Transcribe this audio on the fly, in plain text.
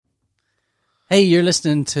Hey, you're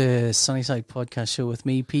listening to Sunnyside Podcast Show with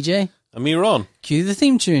me, PJ. And me, Ron. Cue the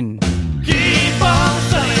theme tune. Keep on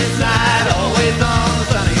Sunnyside, always on the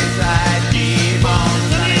sunny side. Keep on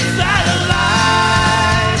Sunnyside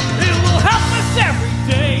alive. It will help us every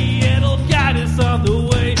day. It'll guide us on the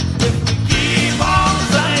way. If we keep on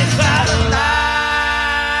Sunnyside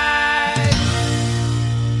alive.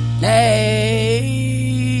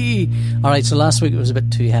 Hey! All right, so last week it was a bit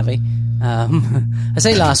too heavy. I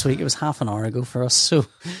say last week, it was half an hour ago for us. So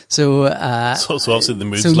obviously the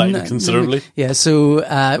mood's lightened considerably. Yeah, so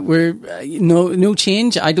we're no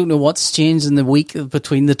change. I don't know what's changed in the week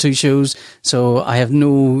between the two shows, so I have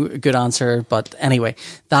no good answer. But anyway,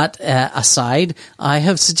 that aside, I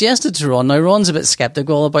have suggested to Ron. Now, Ron's a bit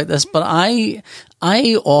skeptical about this, but I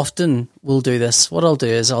often will do this. What I'll do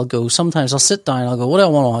is sometimes I'll sit down, I'll go, what do I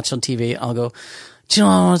want to watch on TV? I'll go, do you know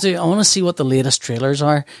what I want to do? I want to see what the latest trailers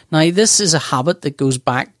are. Now, this is a habit that goes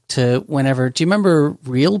back to whenever... Do you remember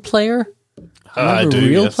Real Player? I do,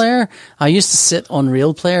 Real yes. Player? I used to sit on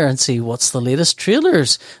Real Player and see what's the latest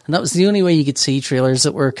trailers. And that was the only way you could see trailers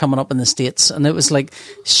that were coming up in the States. And it was like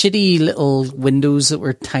shitty little windows that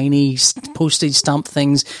were tiny postage stamp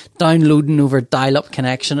things downloading over dial-up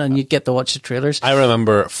connection, and you'd get to watch the trailers. I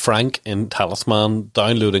remember Frank in Talisman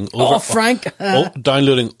downloading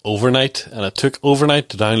downloading overnight, and it took overnight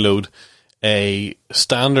to download a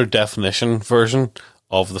standard definition version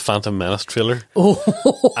of the Phantom Menace trailer.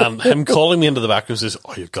 And him calling me into the back room says,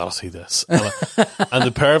 "Oh, you've got to see this." And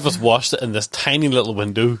the pair of us watched it in this tiny little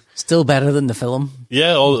window. Still better than the film.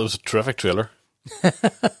 Yeah, it was a terrific trailer.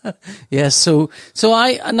 Yeah, so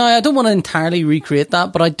I don't want to entirely recreate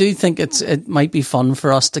that, but I do think it might be fun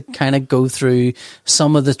for us to kind of go through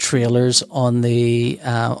some of the trailers on the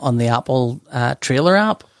Apple trailer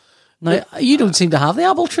app. Now, you don't seem to have the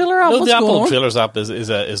Apple trailer app. No, What's the going Apple on? Trailers app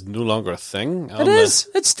is no longer a thing. It is.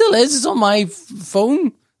 It still is. It's on my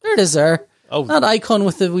phone. There it is there. Oh. That icon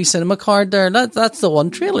with the wee cinema card there. That's the one.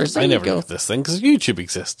 Trailers. There I you never go. knew this thing because YouTube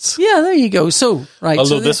exists. Yeah, there you go. So, right.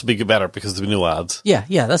 Although so this would be better because there'll be no ads. Yeah,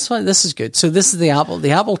 that's fine. This is good. So this is the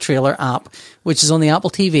Apple trailer app, which is on the Apple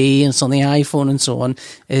TV and it's on the iPhone and so on,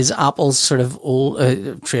 is Apple's sort of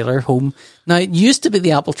old trailer home. Now, it used to be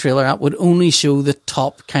the Apple trailer app would only show the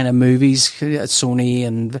top kind of movies. Sony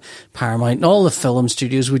and Paramount and all the film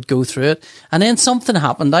studios would go through it. And then something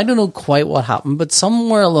happened. I don't know quite what happened, but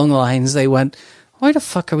somewhere along the lines they went, why the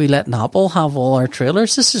fuck are we letting Apple have all our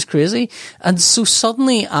trailers? This is crazy. And so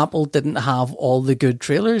suddenly Apple didn't have all the good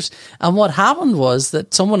trailers. And what happened was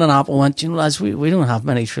that someone in Apple went, you know, lads, we don't have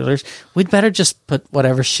many trailers. We'd better just put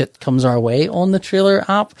whatever shit comes our way on the trailer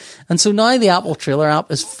app. And so now the Apple trailer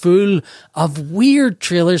app is full of weird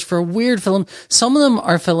trailers for weird films. Some of them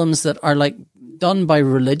are films that are like done by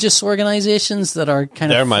religious organizations that are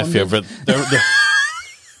kind of They're my funded. favorite.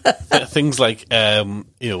 They're things like Into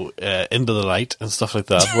the Light and stuff like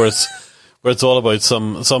that, where it's all about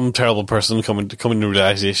some terrible person coming to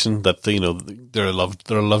realization that they're a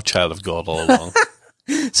love child of God all along.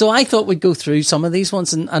 So I thought we'd go through some of these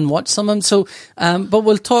ones and watch some of them. So, but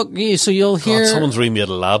we'll talk. So you'll hear. God, someone's remade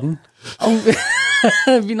Aladdin. Oh,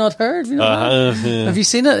 have you not heard? Have you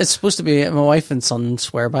seen it? It's supposed to be. My wife and son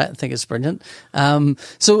swear by it. I think it's brilliant.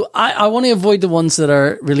 So I want to avoid the ones that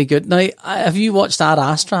are really good. Now, have you watched Ad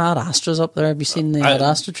Astra? Ad Astra's up there. Have you seen the Ad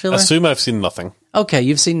Astra trailer? I assume I've seen nothing. Okay,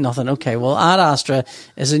 you've seen nothing. Okay, well, Ad Astra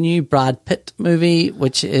is a new Brad Pitt movie,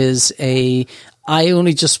 which is I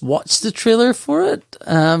only just watched the trailer for it,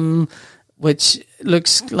 which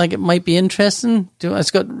looks like it might be interesting.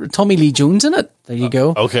 It's got Tommy Lee Jones in it. There you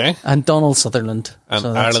go. Okay. And Donald Sutherland. And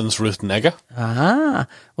Ireland's Ruth Negga.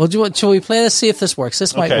 Well, shall we play this, see if this works?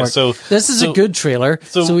 This might work. This is a good trailer,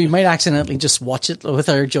 so we might accidentally just watch it with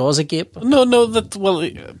our jaws agape. No,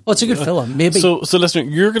 It's a good film, maybe. So listener,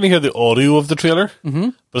 you're going to hear the audio of the trailer,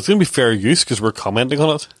 but it's going to be fair use because we're commenting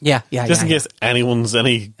on it. Yeah. Just in case anyone's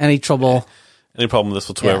any trouble. Any problem with this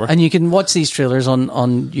whatsoever. Yeah. And you can watch these trailers on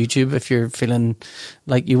YouTube if you're feeling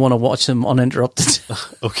like you want to watch them uninterrupted.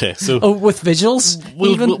 Okay, so with visuals.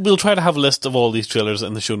 We'll try to have a list of all these trailers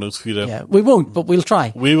in the show notes for you. Yeah, we won't, but we'll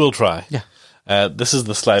try. We will try. Yeah. This is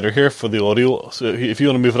the slider here for the audio. So if you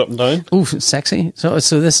want to move it up and down. Ooh, sexy. So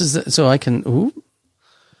this is so I can. Ooh,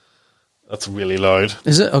 that's really loud.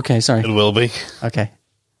 Is it? Okay, sorry. It will be. Okay.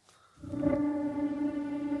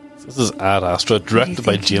 This is Ad Astra, directed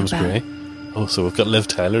by James Gray. Oh, so we've got Liv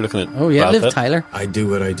Tyler looking at. Oh yeah, Brad Liv Pitt. Tyler. I do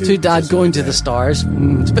what I do. To Dad going to the stars.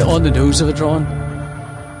 It's a bit on the nose of a drawing.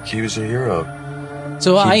 He was a hero.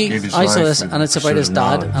 So I gave his saw life this, in and it's about his pursuit of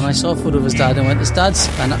dad, knowledge. and I saw a photo of his dad, and went, his dad's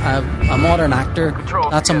a modern actor.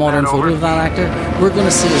 That's a modern photo of that actor. We're going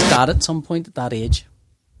to see his dad at some point at that age.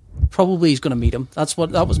 probably he's going to meet him. That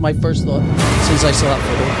was my first thought since I saw that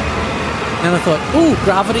photo. And I thought, oh,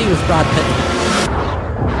 Gravity with Brad Pitt.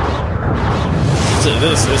 So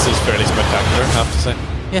this is fairly spectacular, I have to say.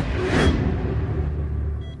 Yeah.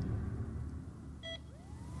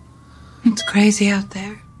 It's crazy out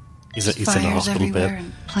there. He's in a Fires hospital everywhere bed.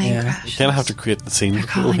 and plane Yeah. You crashes. kind of have to create the scene. They're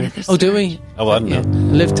calling it the Oh, do surge. we? Oh, I don't know.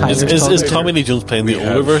 Liv Tyler's Is talking. Tommy Lee Jones playing the We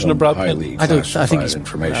older have version of some Brad Pitt? highly I think classified he's.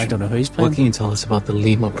 information. I don't know who he's playing. What can you tell us about the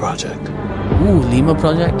Lima project? Ooh, Lima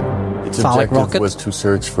Project. Its Phallic objective rocket. was to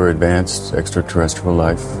search for advanced extraterrestrial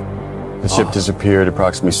life. The ship disappeared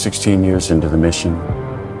approximately 16 years into the mission.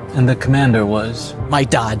 And the commander was? My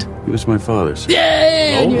dad. He was my father's.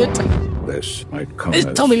 Yay! I knew it. This might come It's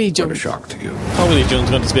as Tommy Lee quite a Jones. shock to you. Tommy Lee Jones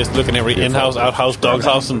going to space looking every in-house, outhouse,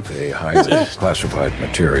 doghouse, and A highly classified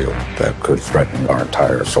material that could threaten our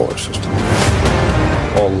entire solar system.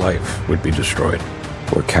 All life would be destroyed.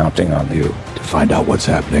 We're counting on you to find out what's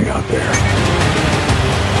happening out there.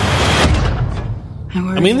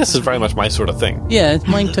 I mean, this is very much my sort of thing. Yeah, it's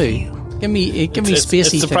mine too. Give me spacey.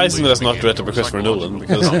 It's surprising that it's not directed by Christopher Nolan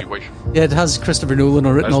because thing. Yeah, it has Christopher Nolan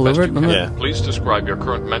written all over it, doesn't it? Yeah. Please describe your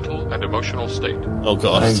current mental and emotional state. oh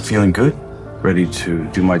god, I'm feeling good, ready to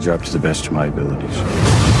do my job to the best of my abilities.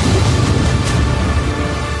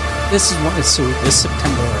 This is what is so this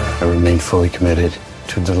September. I remain fully committed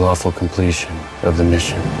to the lawful completion of the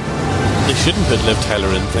mission. they shouldn't put Liv Tyler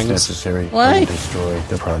in If things. necessary, Why? I will destroy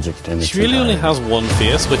the project in its She really only entirety. has one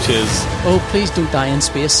face, which is Oh, please don't die in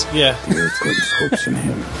space. yeah. The Earth puts hopes in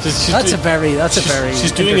him. She's That's a doing- very.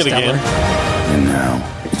 She's doing it again. Interstellar. And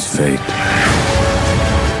now it's fate.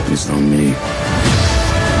 It's on me.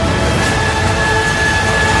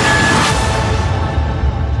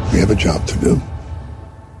 We have a job to do.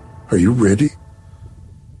 Are you ready?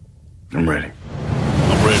 I'm ready.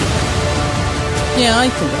 I'm ready. Yeah, I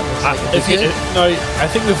think that was like If you, good. now, I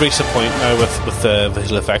think we've reached a point now with the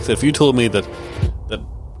visual effects. If you told me that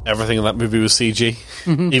everything in that movie was CG,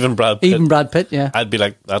 even Brad Pitt, Even Brad Pitt, yeah, I'd be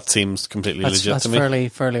like, that seems completely legit that's to me.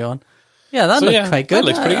 fairly on. Yeah, that So, looked yeah, quite good. That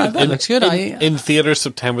looks pretty good. That looks good. In theaters,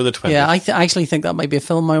 September the 20th. Yeah, I actually think that might be a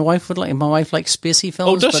film my wife would like. My wife likes spacey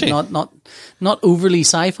films, does but she? not overly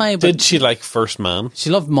sci-fi. But Did she like First Man? she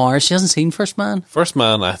loved Mars. She hasn't seen First Man. First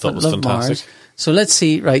Man, I thought was Loved fantastic. Mars. So let's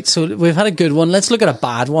see. Right, so we've had a good one. Let's look at a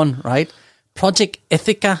bad one. Right, Project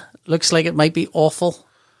Ithaca looks like it might be awful.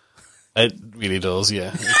 It really does,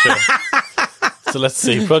 yeah. Okay. So let's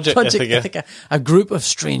see. Project Ithaca. Ithaca. A group of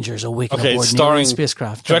strangers awaken Okay, aboard an starring alien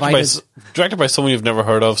spacecraft. directed by someone you've never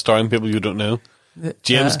heard of, starring people you don't know.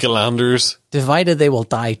 James Galanders, Divided, they will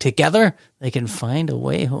die. Together, they can find a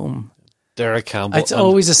way home. Derek Campbell. It's and-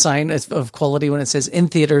 always a sign of quality when it says in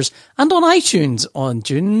theaters and on iTunes on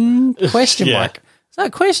June question Yeah. mark. Is that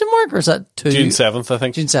a question mark or is that June 7th, I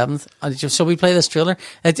think. June 7th. So we play this trailer.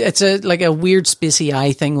 It's a like a weird spacey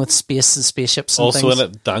eye thing with space and spaceships and Also things. in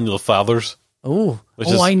it, Daniel Fathers. Which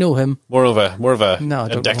is I know him. More of a No, I a don't know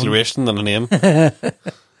him. declaration than a name.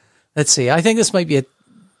 Let's see. I think this might be a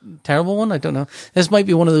terrible one. I don't know. This might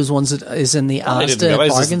be one of those ones that is in the I didn't Asda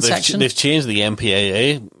realise bargain they've, section. they've changed the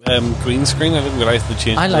MPAA green screen. I didn't realise they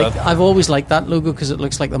changed that. I've always liked that logo because it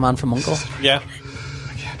looks like the man from Uncle. Yeah.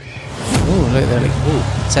 Oh, look there. Like,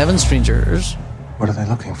 oh, 7 strangers. What are they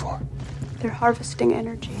looking for? They're harvesting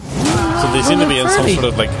energy. So they seem to be in some Furby. sort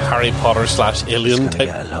of like Harry Potter / Alien type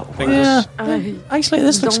thing. Yeah. Actually,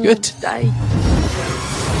 this looks good. Die.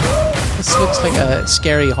 This looks like a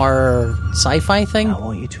scary horror sci-fi thing. I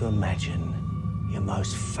want you to imagine your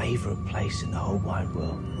most favourite place in the whole wide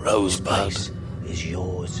world. Rosebud. This place is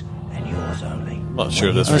yours and yours only. Not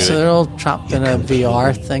sure this Oh, so they're really all trapped in a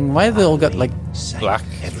VR thing. Why have they all got like black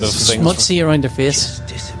those things. smutsy around their face? Just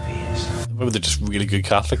disappears. Maybe they're just really good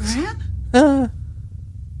Catholics.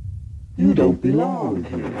 You don't belong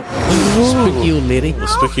here. Spooky old lady. The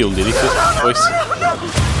spooky old lady voice.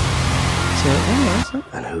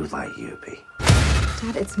 And who like you be?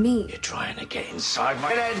 Dad, it's me. You're trying to get inside my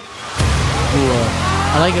head.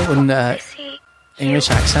 I like it when English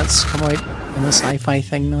accents come out in the sci-fi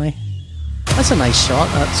thing now. That's a nice shot,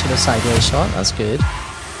 that sort of sideways shot. That's good.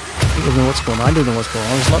 People know what's going on. I don't know what's going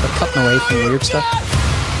on. There's a lot of cutting away from weird stuff.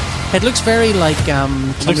 It looks very like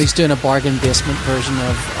somebody's doing a bargain basement version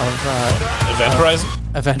of Event Horizon.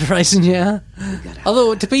 Event Horizon, yeah.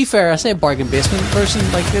 Although, to be fair, I say a bargain basement version,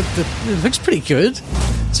 like it looks pretty good.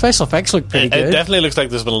 Special effects look pretty It good. definitely looks like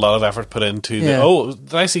there's been a lot of effort put into Yeah.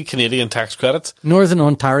 did I see Canadian tax credits? Northern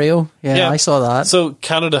Ontario, yeah, I saw that. So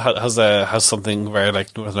Canada has something very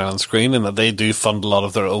like Northern Ireland Screen in that they do fund a lot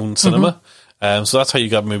of their own cinema. Mm-hmm. So that's how you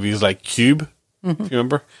got movies like Cube, if you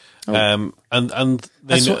remember. And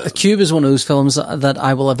Cube is one of those films that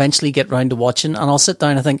I will eventually get round to watching, and I'll sit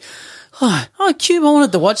down and think, oh, Cube, I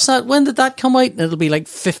wanted to watch that. When did that come out? And it'll be like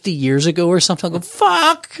 50 years ago or something. I'll go,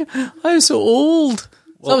 fuck, I'm so old.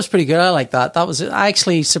 So that was pretty good. I like that. That was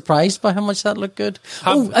actually surprised by how much that looked good.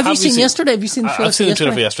 Have you seen Yesterday? Have you seen the trailer? I've seen the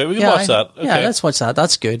trailer for Yesterday. We can watch that. Okay. Yeah, let's watch that.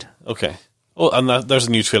 That's good. Okay. Oh, and there's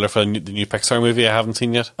a new trailer for the new Pixar movie I haven't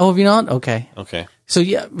seen yet. Oh, have you not? Okay. Okay. So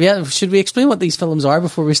yeah. Should we explain what these films are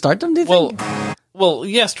before we start them? Do you think? Well,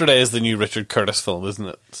 Yesterday is the new Richard Curtis film, isn't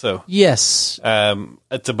it? So yes,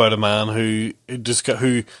 it's about a man who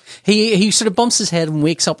he sort of bumps his head and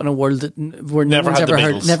wakes up in a world where never had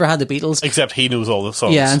the Beatles, except he knows all the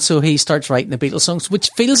songs. Yeah, and so he starts writing the Beatles songs, which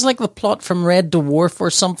feels like the plot from Red Dwarf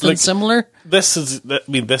or something similar. This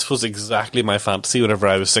was exactly my fantasy whenever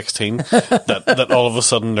I was 16. that all of a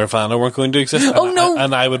sudden Nirvana weren't going to exist.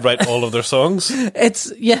 And I would write all of their songs.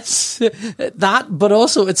 It's that, but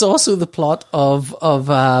also it's also the plot of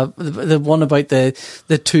the one about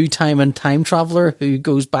the two-time time traveler who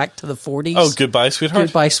goes back to the 40s. Oh, Goodbye Sweetheart.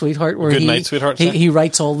 Goodbye Sweetheart. Where Good Night Sweetheart. He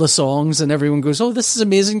writes all the songs and everyone goes, "Oh, this is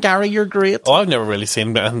amazing, Gary, you're great." Oh, I've never really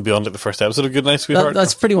seen anything beyond like the first episode of Good Night Sweetheart.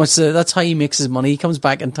 That's pretty much that's how he makes his money. He comes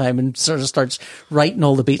back in time and sort of starts writing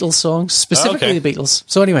all the Beatles songs, specifically the Beatles.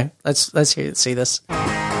 So anyway, let's see this.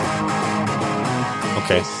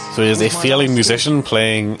 Okay, so he is a failing musician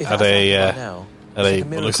playing at what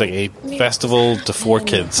looks like a festival to 4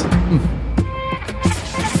 kids.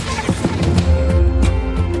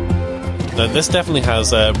 Now, this definitely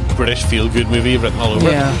has a British feel-good movie written all over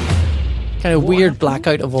it. Kind of weird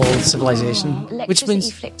blackout of all civilization, which means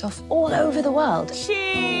flicked off all over the world.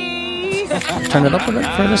 Turn it up a bit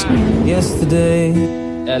for this. Yesterday,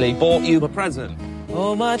 Ellie bought you a present.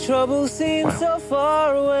 All my troubles seem so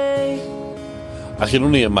far away. I can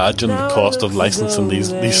only imagine the cost of licensing these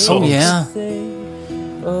songs.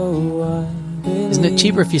 Oh, yeah. Isn't it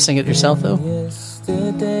cheaper if you sing it yourself, though?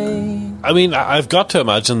 I mean, I've got to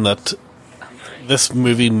imagine that this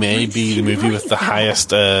movie may be the movie with the highest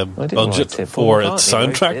budget for its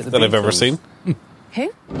soundtrack that I've ever seen.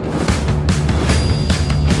 Who?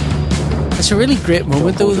 It's a really great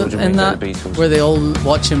moment, though, in that, where they all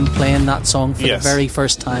watch him playing that song for the very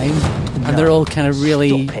first time, and they're all kind of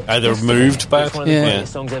really either moved by it. Yeah.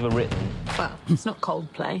 Songs ever written. Well, it's not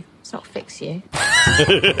Coldplay. It's not Fix You.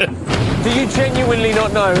 Do you genuinely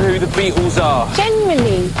not know who the Beatles are?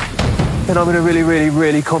 Genuinely. Then I'm in a really, really,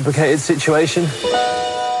 really complicated situation.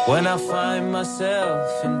 When I find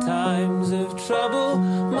myself in times of trouble,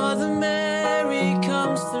 Mother Mary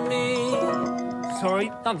comes to me.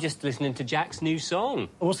 Sorry, I'm just listening to Jack's new song.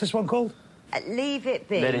 What's this one called? Leave It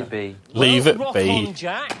Be. Let it be. Leave it rock be. on,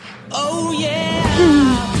 Jack. Oh yeah,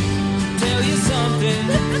 tell you something.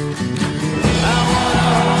 I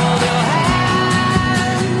wanna hold your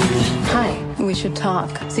hand. Hi, we should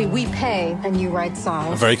talk. See, we pay and you write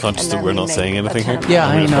songs. I'm very conscious that we're not saying anything here. Yeah,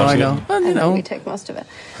 I know. And we take most of it.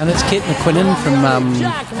 And it's Kate McQuinnan from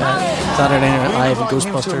Saturday Night Live and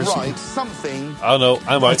Ghostbusters. Oh no,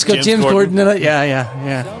 I'm out. It's got James Gordon in it. Yeah.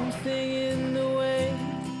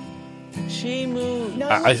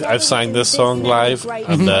 I've sang this song live,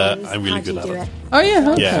 and I'm really good at it. Oh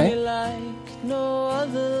yeah, okay.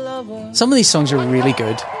 Some of these songs are really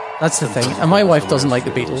good. That's the thing. And my wife doesn't like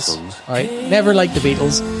the Beatles. Right? Never liked the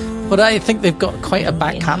Beatles. But I think they've got quite a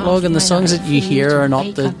back catalogue, and the songs that you hear are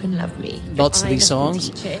not lots of these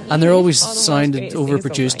songs, and they're always sounded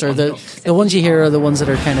overproduced. Or the ones you hear are the ones that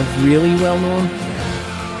are kind of really well known.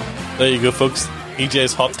 There you go, folks.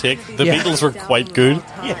 EJ's hot take: the Beatles were quite good.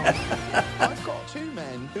 Yeah. I've got 2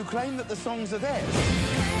 men who claim that the songs are theirs.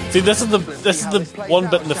 See, this is the one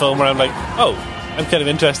bit in the film where I'm like, oh, I'm kind of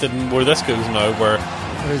interested in where this goes now, where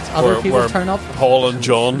other people turn up. Paul and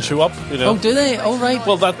John show up. You know? Oh, do they? Oh, right.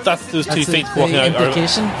 Well, that's those 2 feet walking out. The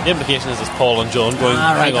implication? The implication is it's Paul and John going,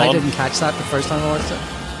 right. hang on. I didn't catch that the first time I watched it.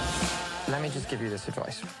 Let me just give you this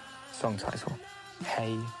advice. Song title.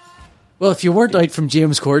 Hey. Well, if you weren't out from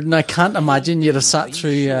James Corden, I can't imagine you'd have sat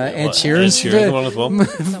through Ed Sheeran's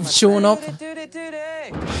showing up.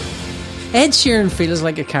 Ed Sheeran feels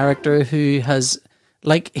like a character who has,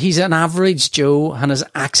 like, he's an average Joe and has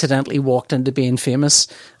accidentally walked into being famous,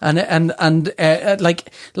 and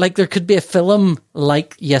like there could be a film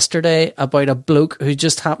like Yesterday about a bloke who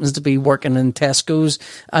just happens to be working in Tesco's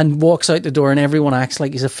and walks out the door and everyone acts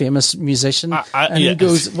like he's a famous musician, and he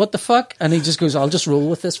goes, "What the fuck?" and he just goes, "I'll just roll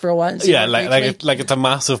with this for a while." And see like it's a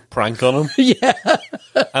massive prank on him. Yeah,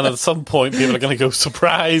 and at some point people are going to go,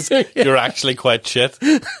 "Surprise! You're actually quite shit."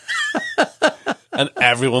 And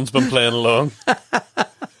everyone's been playing along.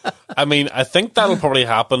 I mean, I think that'll probably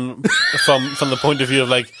happen from the point of view of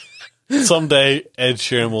like, someday Ed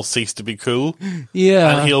Sheeran will cease to be cool.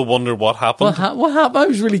 Yeah. And he'll wonder what happened. What happened? I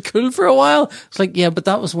was really cool for a while. It's like, yeah, but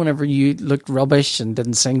that was whenever you looked rubbish and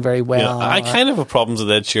didn't sing very well. Yeah, I kind of have problems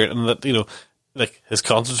with Ed Sheeran, and that, like his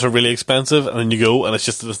concerts are really expensive, and then you go and it's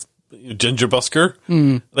just this ginger busker.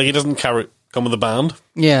 Like he doesn't come with a band.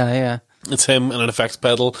 Yeah. It's him and an effects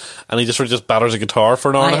pedal, and he just sort of just batters a guitar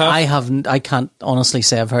for an hour and a half. I can't honestly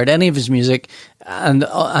say I've heard any of his music,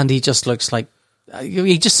 and he just looks like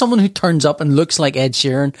he's just someone who turns up and looks like Ed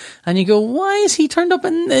Sheeran, and you go, why is he turned up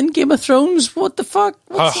in Game of Thrones? What the fuck?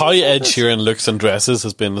 How Ed Sheeran looks and dresses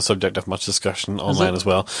has been the subject of much discussion online as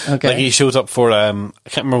well. Okay. Like he shows up for I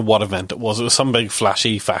can't remember what event it was. It was some big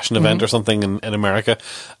flashy fashion event or something in America,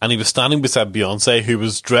 and he was standing beside Beyonce, who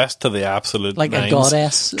was dressed to the absolute like nines. a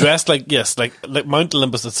goddess, dressed like Mount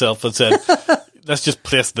Olympus itself had said. Let's just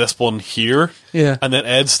place this one here. Yeah. And then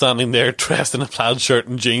Ed's standing there dressed in a plaid shirt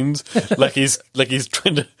and jeans, like he's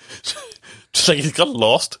trying to, just like he's got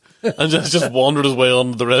lost and just wandered his way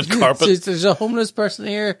onto the red carpet. There's a homeless person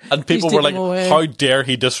here. And people were like, how dare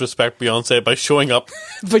he disrespect Beyonce by showing up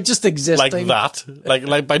by just existing like that.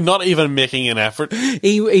 Like by not even making an effort.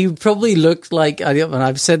 He probably looked like, and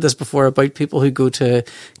I've said this before about people who go to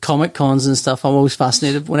Comic Cons and stuff. I'm always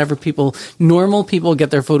fascinated whenever normal people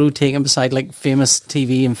get their photo taken beside like famous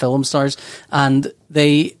TV and film stars, and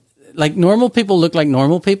like normal people look like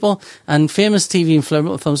normal people, and famous TV and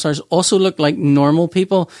film stars also look like normal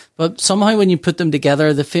people, but somehow when you put them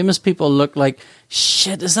together, the famous people look like,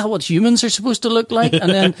 shit, is that what humans are supposed to look like?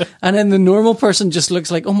 And then the normal person just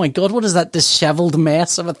looks like, oh my God, what is that disheveled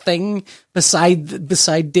mess of a thing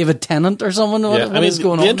beside David Tennant or someone? What is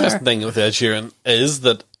going on there? The interesting thing with Ed Sheeran is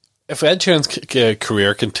that if Ed Sheeran's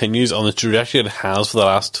career continues on the trajectory it has for the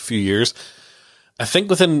last few years, I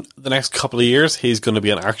think within the next couple of years, he's going to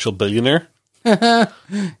be an actual billionaire. Yeah.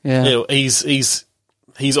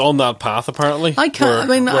 He's on that path, apparently. I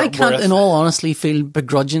can't, in all honesty, feel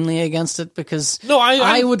begrudgingly against it, because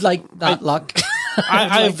I would like that luck.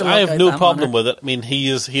 I have no problem with it. I mean, he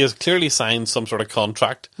has clearly signed some sort of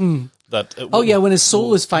contract. That when his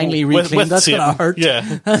soul is finally reclaimed, that's going to hurt.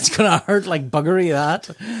 Yeah. That's going to hurt like buggery,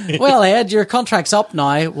 that. Well, Ed, your contract's up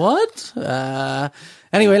now. What?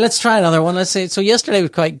 Anyway, let's try another one. Let's say, so yesterday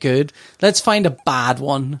was quite good. Let's find a bad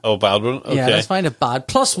one. Oh, bad one? Okay. Yeah, let's find a bad.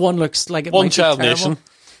 +1 looks like it One might Child be terrible. Nation.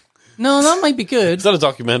 No, that might be good. Is that a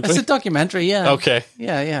documentary? It's a documentary, yeah. Okay.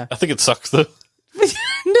 Yeah. I think it sucks, though.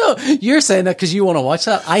 No, you're saying that because you want to watch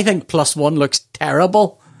that. I think +1 looks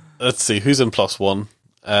terrible. Let's see, who's in +1?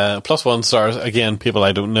 +1 stars, again, people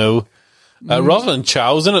I don't know. Rosalind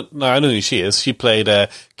Chow's in it. No, I know who she is. She played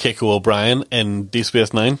Keiko O'Brien in Deep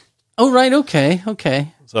Space Nine. Oh, right, okay.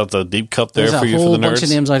 So that's a deep cut there There's for you for the nerds. a whole bunch of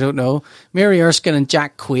names I don't know. Mary Erskine and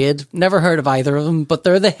Jack Quaid. Never heard of either of them, but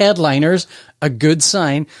they're the headliners. A good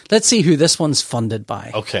sign. Let's see who this one's funded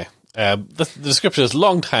by. Okay. The description is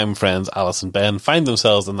long-time friends Alice and Ben find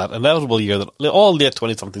themselves in that inevitable year that all late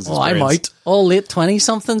 20-somethings experience. I might. All late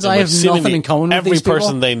 20-somethings? I have nothing in common with these people. Every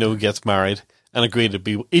person they know gets married and agree to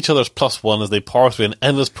be each other's +1 as they power through an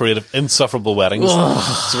endless parade of insufferable weddings.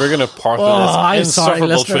 So we're going to power through this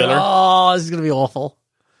insufferable trailer. Oh, this is going to be awful.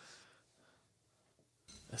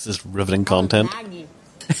 This is riveting content.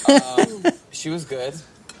 She was good.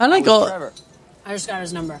 I like all... I just got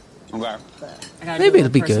his number. Okay. Maybe it'll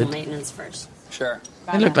be good. Maintenance first. Sure.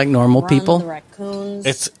 They look like normal people.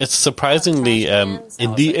 It's surprisingly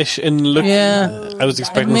indie-ish in look. Yeah. I was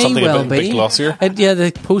expecting something a bit glossier.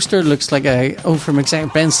 The poster looks like from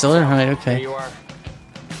example, Ben Stiller. Right, okay. There you are.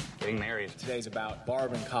 Getting married. Today's about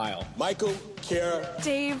Barb and Kyle. Michael, Kara,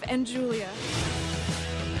 Dave, and Julia.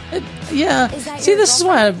 Yeah. See, this is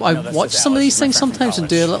why I watch some of these things sometimes and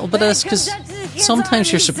do a little bit of this, because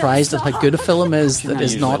sometimes you're surprised at how good a film is that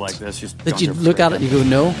is not, that you look at it and you go,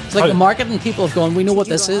 no. It's like the marketing people have gone, we know what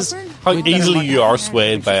this is. How easily you are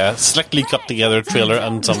swayed by a slickly cut together trailer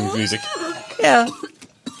and some music. Yeah.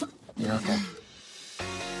 You're okay.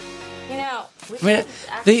 I mean,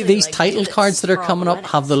 these title cards that are coming up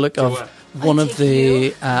have the look of one of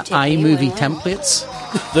the iMovie templates.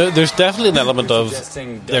 There's definitely an element of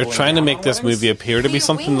they're trying to make this movie appear to be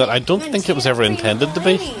something that I don't think it was ever intended to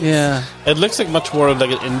be. Yeah, it looks like much more of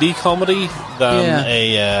like an indie comedy than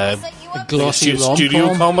a glossy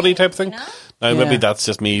studio comedy type thing. Now maybe that's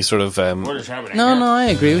just me sort of. No, I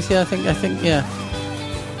agree with you. I think yeah.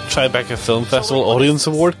 Tribeca Film Festival Audience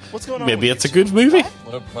Award. Maybe it's a good movie.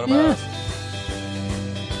 What about her?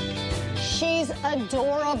 She's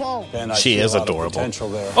adorable. Ben, she is adorable.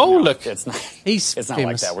 There. Oh, look. It's not He's not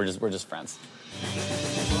famous. like that. We're just friends. Do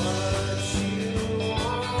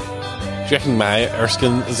you reckon Maya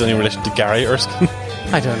Erskine is any relation to Gary Erskine?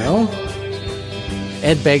 I don't know.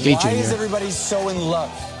 Ed Begley Why is Jr. everybody so in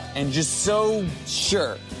love and just so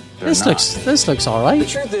sure? This looks all right. The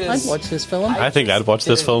truth is, I'd watch this film. I think I'd watch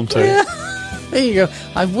this film too. Yeah. There you go.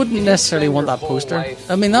 I wouldn't necessarily want that poster.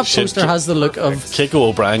 I mean, that poster has the look of... Keiko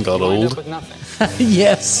O'Brien got old.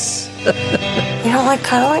 Yes. You don't like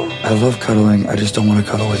cuddling? I love cuddling. I just don't want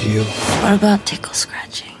to cuddle with you. What about tickle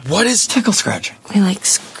scratching? What is tickle scratching?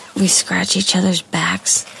 We scratch each other's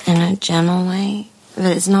backs in a gentle way, but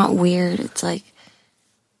it's not weird. It's like...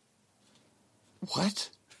 What?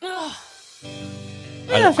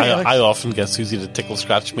 I often get Susie to tickle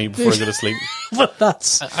scratch me before I go to sleep. But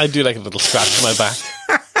that's... I do like a little scratch on my back.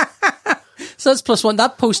 So that's +1.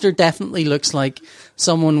 That poster definitely looks like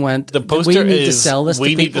someone went, the poster we need to sell this we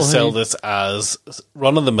to need people to sell this as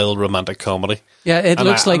run-of-the-mill romantic comedy. Yeah, it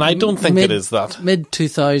looks like... And I don't think it is that.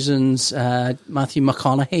 Mid-2000s Matthew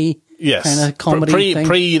McConaughey yes. kind of comedy thing.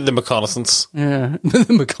 Pre the reconnaissance. Yeah, the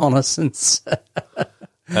reconnaissance.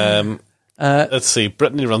 Let's see.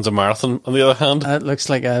 Brittany runs a marathon, on the other hand. It looks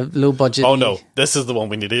like a low-budget... Oh, no. This is the one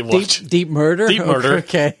we need to watch. Deep Murder? Deep Murder.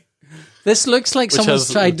 Okay. This looks like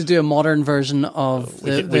someone's tried to do a modern version of...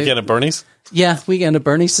 Weekend at Bernie's? Yeah, Weekend at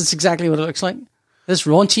Bernie's. That's exactly what it looks like. This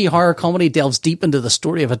raunchy horror comedy delves deep into the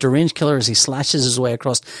story of a deranged killer as he slashes his way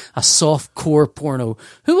across a soft-core porno.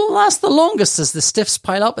 Who will last the longest as the stiffs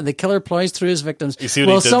pile up and the killer plows through his victims? You see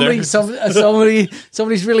what he did there?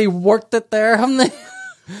 Somebody's really worked it there, haven't they?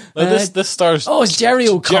 This stars... Oh, it's Jerry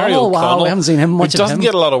O'Connell. Wow, we haven't seen him much. He doesn't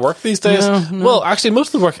get a lot of work these days. No. Well, actually,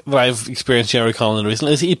 most of the work that I've experienced Jerry O'Connell in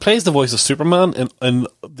recently is he plays the voice of Superman in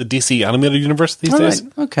the DC animated universe these days.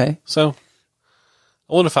 Right. Okay. So,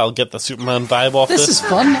 I wonder if I'll get the Superman vibe off this. This is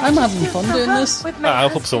fun. I'm having fun doing this. I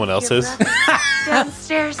hope someone else is.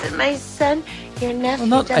 Downstairs at my son, your nephew.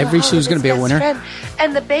 Well, not every show's going to be a winner.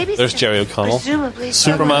 And the baby. There's Jerry O'Connell.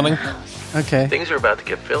 Supermaning. Okay. Things are about to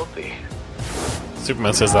get filthy.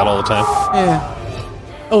 Superman says that all the time.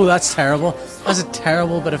 Yeah. Oh, that's terrible. That's a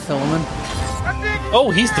terrible bit of filming.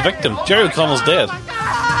 Oh, he's the victim. Jerry O'Connell's dead.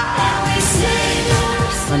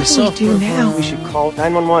 What do we do now? We should call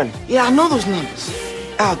 911. Yeah, I know those numbers.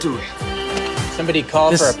 I'll do it. Somebody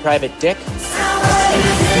call for a private dick? Oh,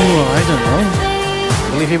 I don't know.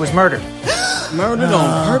 I believe he was murdered. Murdered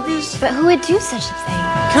on purpose? But who would do such a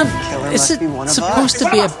thing? Is it supposed to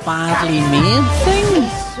be a badly made thing? I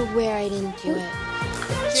swear I didn't do it.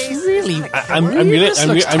 It's really... I'm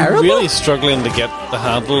really struggling to get the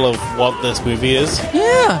handle of what this movie is.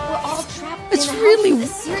 Yeah. We're all trapped it's in a really... house with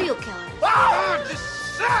a serial killer.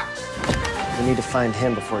 We need to find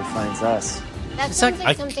him before he finds us. That sounds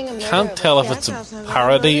like something a I murderer can't tell would if do. it's a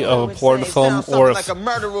parody of a porn film or if... Like a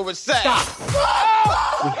murderer would say.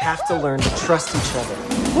 We have to learn to trust each other.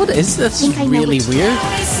 What is this? It's really weird.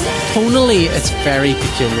 Tonally, it's very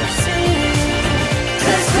peculiar.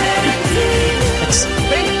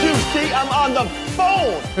 Thank you, see, I'm on the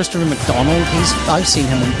phone. Christopher McDonald, I've seen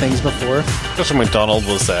him in things before. Christopher McDonald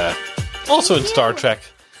was also in Star Trek.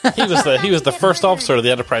 He was the first officer of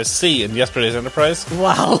the Enterprise C in yesterday's Enterprise.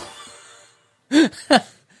 Wow.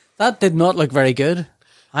 That did not look very good.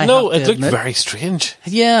 It looked very strange.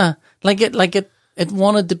 Yeah. Like it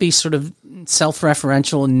wanted to be sort of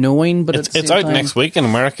self-referential and knowing, but it's out next week in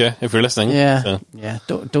America if you're listening. Yeah. So. Yeah.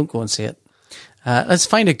 Don't go and see it. Let's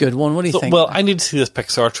find a good one. What do you think? Well, I need to see this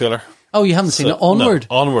Pixar trailer. Oh, you haven't seen it? Onward?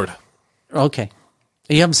 No, Onward. Okay.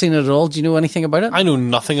 You haven't seen it at all? Do you know anything about it? I know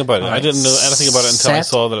nothing about it. I didn't know anything about it until I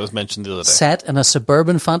saw that it was mentioned the other day. Set in a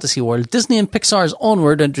suburban fantasy world, Disney and Pixar's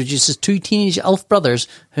Onward introduces two teenage elf brothers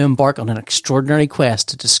who embark on an extraordinary quest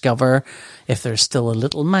to discover if there's still a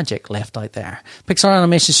little magic left out there. Pixar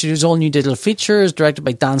Animation Studios' all-new digital feature is directed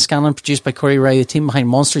by Dan Scanlon, produced by Corey Ray, the team behind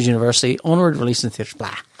Monsters University. Onward released in theaters.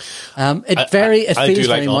 Blah. I do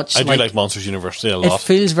like Monsters University a lot. It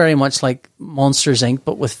feels very much like Monsters Inc.,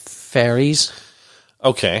 but with fairies.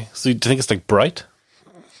 Okay, so do you think it's like Bright?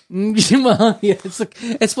 Well, yeah,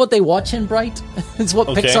 it's what they watch in Bright. It's what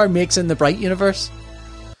Pixar makes in the Bright universe.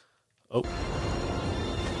 Oh.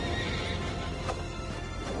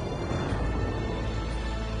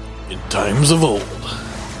 In times of old,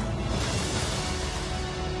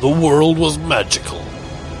 the world was magical,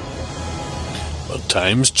 but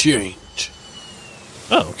times change.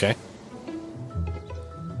 Oh, okay.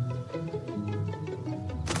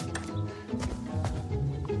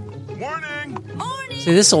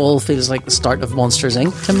 See, this all feels like the start of Monsters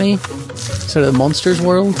Inc. to me. Sort of the Monsters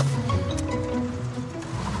world.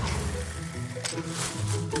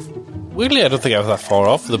 Weirdly, I don't think I was that far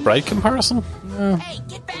off the Bright comparison. No. Hey,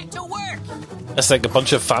 get back to work. It's like a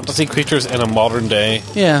bunch of fantasy creatures in a modern day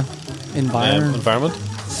environment.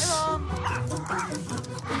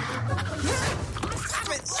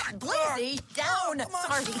 Blizzy, down down!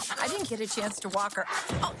 Sorry, I didn't get a chance to walk her.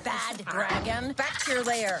 Oh, bad dragon. Back to your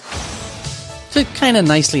lair. So kind of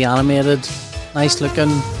nicely animated, nice looking.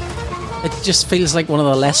 It just feels like one of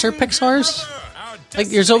the lesser Pixars. Like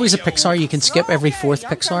there's always a Pixar you can skip every fourth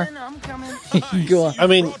Pixar. You can go on. I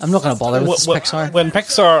mean, I'm not going to bother with this Pixar. When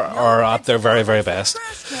Pixar are at their very, very best,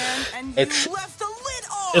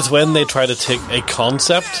 it's when they try to take a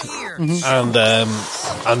concept and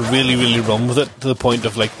really, really run with it to the point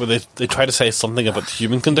of like where they try to say something about the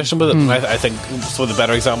human condition with it. And I think some of the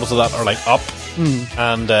better examples of that are like Up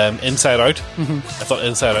and Inside Out. I thought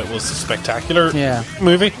Inside Out was a spectacular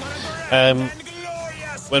movie.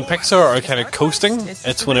 When Pixar are kind of coasting,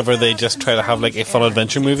 it's whenever they just try to have like a fun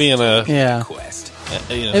adventure movie and a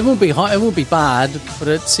It won't be hot, it won't be bad, but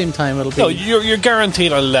at the same time it'll be. No, you're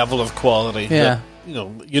guaranteed a level of quality. Yeah,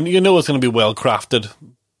 that, you know it's going to be well crafted.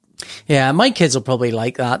 Yeah, my kids will probably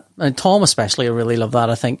like that, and Tom especially will really love that.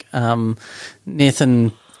 I think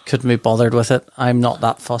Nathan couldn't be bothered with it. I'm not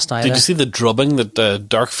that fussed either. Did you see the drubbing that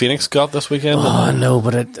Dark Phoenix got this weekend? Oh no,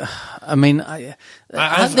 but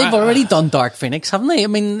they've already done Dark Phoenix, haven't they? I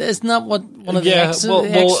mean, isn't that what one of the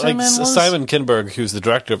X-Men was? Simon Kinberg, who's the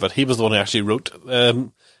director of it, he was the one who actually wrote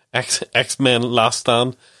X-Men Last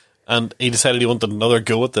Stand, and he decided he wanted another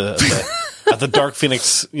go at the Dark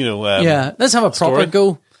Phoenix. Let's have a proper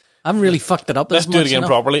go. I'm really fucked it up. Let's do it again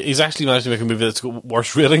properly. He's actually managed to make a movie that's got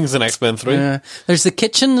worse ratings than X-Men 3. There's The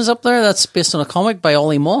Kitchen is up there. That's based on a comic by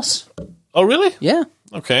Ollie Moss. Oh, really? Yeah.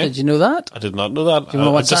 Okay. Did you know that? I did not know that. Do you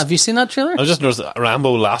know have you seen that trailer? I just noticed that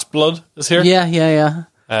Rambo Last Blood is here. Yeah.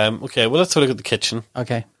 Okay, well, let's have a look at The Kitchen.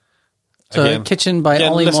 Okay. So, again, Kitchen by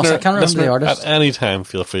Ollie Moss. I can't remember the artist. At any time,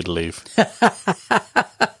 feel free to leave.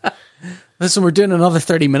 Listen, we're doing another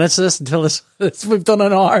 30 minutes of this until we've done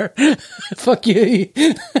an hour. Fuck you.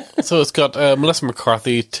 So it's got Melissa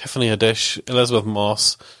McCarthy, Tiffany Haddish, Elizabeth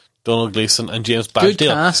Moss, Donald Gleeson, and James Badgedale. Good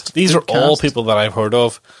cast. These are all people that I've heard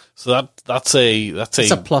of. So that's a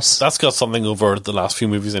plus. That's got something over the last few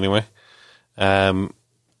movies anyway.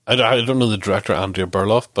 I don't know the director, Andrea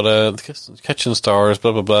Burloff, but the Kitchen stars,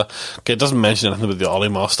 blah blah blah. Okay, it doesn't mention anything about the Ollie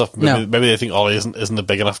Moss stuff. Maybe they think Ollie isn't a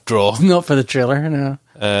big enough draw. Not for the trailer, no.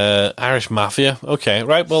 Irish Mafia. Okay,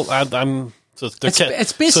 right. Well,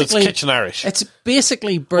 it's basically Kitchen Irish. It's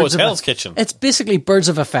basically Birds of Hell's Kitchen. It's basically Birds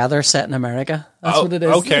of a Feather set in America. That's what it is.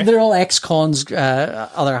 Okay. They're all ex-cons,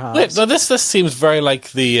 other halves. Wait, now this seems very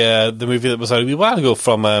like the movie that was out a wee while ago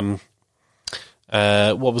from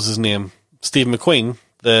what was his name? Steve McQueen.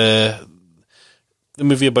 The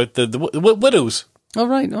movie about the widows. Oh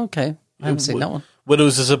right, okay. I haven't seen that one.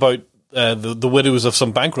 Widows is about the widows of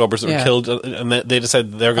some bank robbers that were killed, and they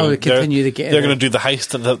decided they're going to continue they're going to do the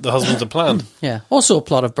heist that the husbands had planned. Yeah, also a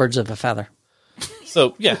plot of Birds of a Feather.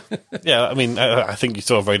 So yeah. I mean, I think you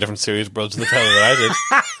saw a very different series of Birds of a Feather than I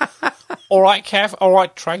did. All right, Kev. All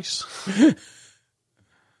right, Trace.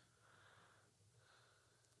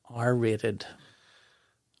 R-rated.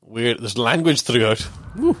 Weird. There's language throughout.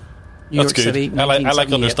 New That's York good. City, I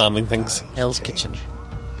like understanding things. Hell's Kitchen.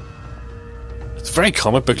 It's very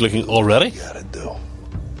comic book looking already.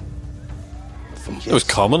 It was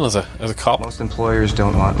common as a cop. Most employers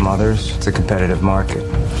don't want mothers. It's a competitive market.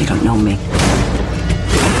 You don't know me.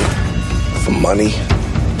 For money,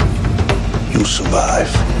 you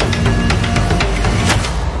survive.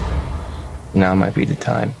 Now might be the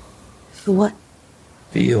time. For what?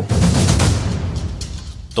 For you.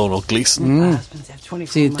 Donald Gleeson.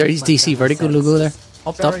 See, there's DC Vertigo logo there.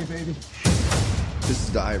 Popped up. Baby. This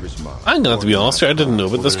is the Irish mob. I'm gonna have to be honest here, I didn't know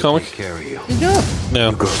about this comic.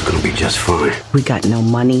 No. Girl's gonna be just fine. We got no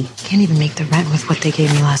money. Can't even make the rent with what they gave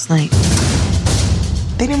me last night.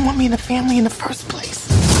 They didn't want me in the family in the first place.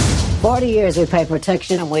 40 years we pay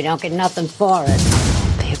protection and we don't get nothing for it.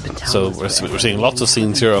 They have been So we're seeing lots of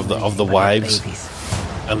scenes here of the wives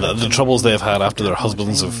and the troubles they've had after their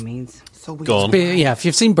husbands have gone. Yeah, if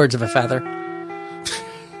you've seen Birds of a Feather.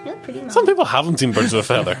 Some people haven't seen Birds of a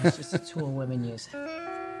Feather. It's just a tool women use.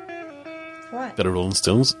 What? Bit of Rolling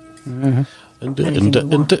Stones. Mm-hmm.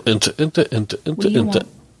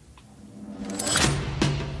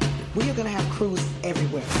 We are gonna have crews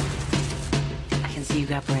everywhere. I can see you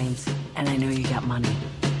got brains, and I know you got money.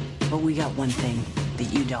 But we got one thing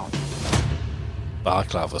that you don't.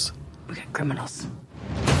 Balaclavas. We got criminals.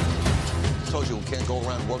 Told you we can't go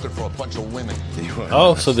around working for a bunch of women.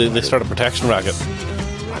 Oh, so they start a protection racket.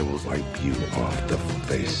 I will wipe you off the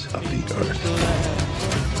face of the earth.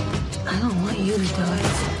 I don't want you to do it.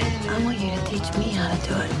 I want you to teach me how to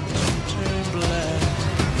do it.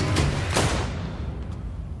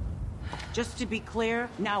 Just to be clear,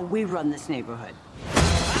 now we run this neighborhood.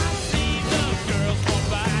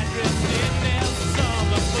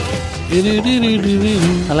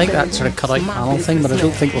 I like that sort of cut-out panel thing, but I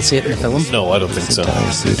don't think we'll see it in the film. No, I don't think so.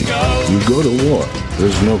 City. You go to war,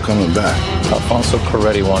 there's no coming back. Alfonso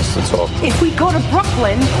Coretti wants to talk. If we go to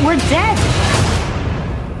Brooklyn, we're dead.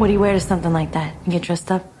 What do you wear to something like that? You get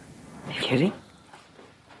dressed up? Are you kidding?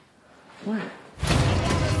 What?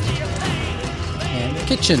 And The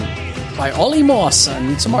Kitchen by Ollie Moss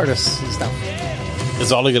and some artists and stuff.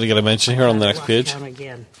 Is Ollie going to get a mention here on the next page?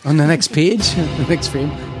 On the next page? The next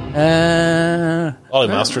frame? Ollie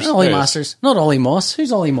Masters. Ollie Masters. Not Ollie Moss.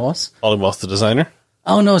 Who's Ollie Moss? Ollie Moss, the designer.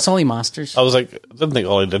 Oh, no, it's Ollie Masters. I was like, I didn't think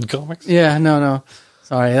Ollie did comics. Yeah, no.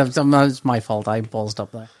 Sorry, that's my fault. I ballsed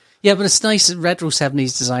up there. Yeah, but it's nice retro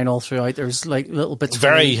 70s design all throughout. There's like little bits.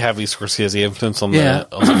 Very heavy Scorsese influence on the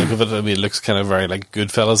look of it. I mean, it looks kind of very like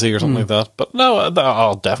Goodfellas-y or something like that. But no,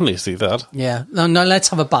 I'll definitely see that. Yeah. Now let's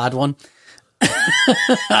have a bad one.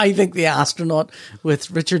 I think The Astronaut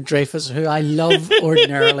with Richard Dreyfuss, who I love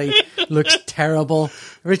ordinarily, looks terrible.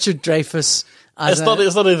 Richard Dreyfuss. It's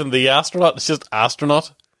not even The Astronaut, it's just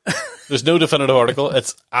Astronaut. There's no definitive article.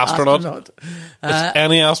 It's astronaut. It's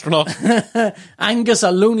any astronaut. Angus,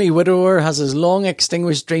 a lonely widower, has his long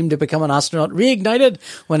extinguished dream to become an astronaut reignited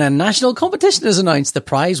when a national competition is announced. The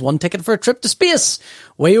prize, 1 ticket for a trip to space.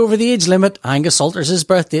 Way over the age limit, Angus alters his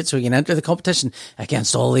birth date so he can enter the competition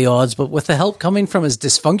against all the odds. But with the help coming from his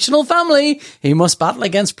dysfunctional family, he must battle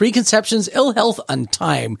against preconceptions, ill health, and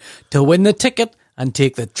time to win the ticket and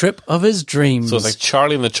take the trip of his dreams. So it's like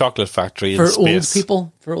Charlie and the Chocolate Factory in space.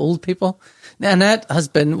 For old people. Annette has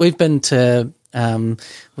been, we went to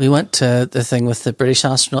the thing with the British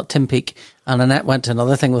astronaut Tim Peake, and Annette went to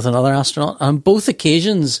another thing with another astronaut. On both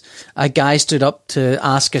occasions, a guy stood up to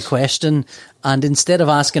ask a question, and instead of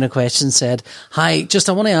asking a question said, "Hi,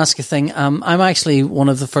 I want to ask a thing. I'm actually one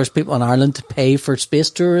of the first people in Ireland to pay for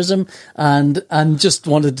space tourism, and just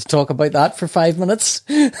wanted to talk about that for 5 minutes."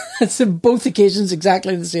 It's in both occasions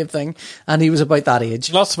exactly the same thing, and he was about that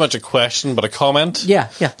age. Not so much a question, but a comment. Yeah.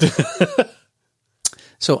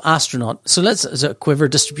 So, astronaut. So is it a quiver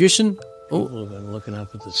distribution? Oh, I'm looking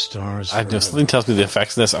up at the stars. I know, something tells me the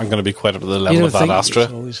effects in this aren't going to be quite up to the level of that Astra.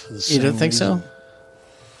 You don't think so?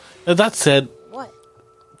 Now, that said,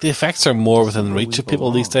 the effects are more within reach of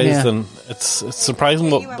people these days than it's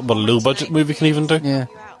surprising what a low budget movie can even do. Yeah.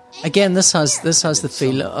 Again, this has the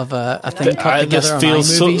feel of a thing cut together on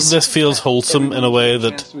iMovies. This feels wholesome in a way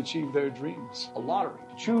that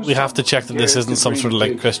we have to check that this isn't some sort of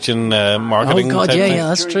like Christian marketing. Oh God, type thing. Yeah,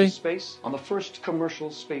 that's true. On the first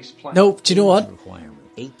commercial space plane. No, do you know what?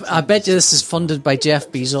 I bet you this is funded by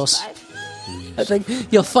Jeff Bezos. I think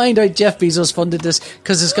you'll find out Jeff Bezos funded this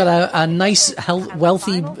because it's got a nice,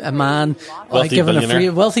 wealthy man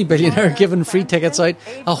wealthy billionaire giving free tickets out.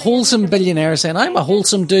 A wholesome billionaire saying, "I'm a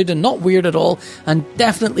wholesome dude and not weird at all, and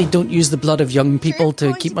definitely don't use the blood of young people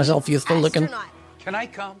to keep myself youthful looking." Can I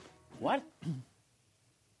come? What?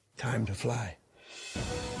 Time to fly.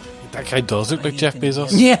 That guy does look like Jeff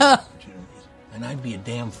Bezos. Yeah. And I'd be a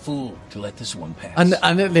damn fool to let this one pass. And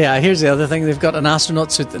here's the other thing. They've got an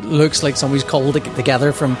astronaut suit that looks like somebody's called it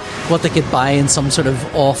together from what they could buy in some sort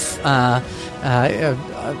of off, what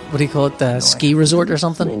do you call it, ski resort or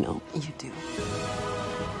something. I know, you do.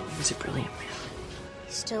 He's a brilliant man.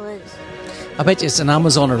 He still is. I bet you it's an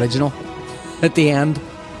Amazon original at the end.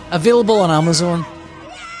 Available on Amazon.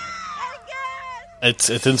 It's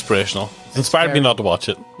inspirational. It's inspired me not to watch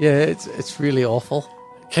it. Yeah, it's really awful.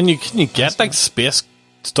 Can you get like space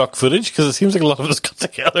stock footage? Because it seems like a lot of it's cut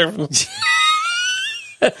together.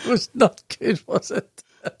 It was not good, was it?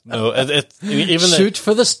 No, even shoot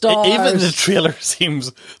for the stars. Even the trailer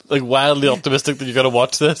seems like wildly optimistic that you're going to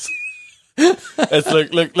watch this. It's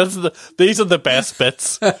like, look, these are the best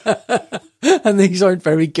bits. And these aren't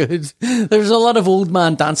very good. There's a lot of old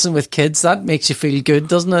man dancing with kids. That makes you feel good,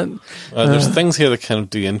 doesn't it? There's things here that kind of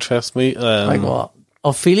do interest me. Like what?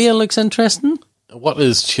 Ophelia looks interesting. What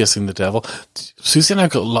is Chasing the Devil? Susie and I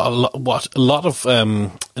got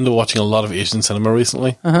into watching a lot of Asian cinema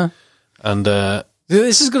recently. And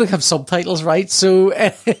this is going to have subtitles, right? So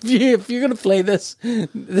if you're going to play this,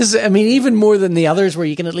 I mean, even more than the others where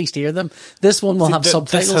you can at least hear them, this one will have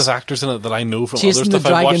subtitles. This has actors in it that I know from Chasing other stuff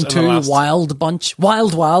the I've watched. Dragon 2, Wild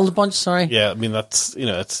Bunch, sorry. Yeah, I mean, that's,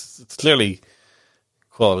 it's clearly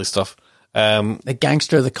quality stuff. The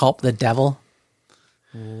Gangster, the Cop, the Devil.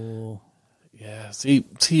 Oh. Yeah, see,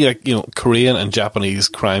 like, Korean and Japanese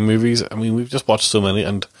crime movies. I mean, we've just watched so many,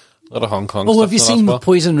 and a lot of Hong Kong stuff. Oh, have you seen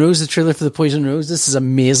Poison Rose, the trailer for the Poison Rose? This is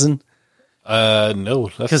amazing.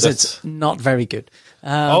 No. Because it's not very good.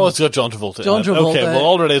 It's got John Travolta. John Travolta. Okay, well,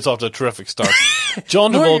 already it's off to a terrific start.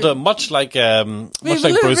 John Travolta, much like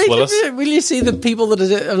Bruce Willis. Will you see the people that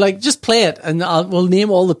is like? Just play it, and we'll name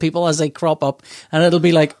all the people as they crop up, and it'll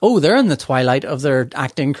be like, oh, they're in the twilight of their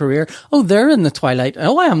acting career. Oh, they're in the twilight.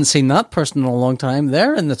 Oh, I haven't seen that person in a long time.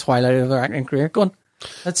 They're in the twilight of their acting career. Go on.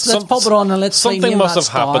 Let's pop it on and let's play something must have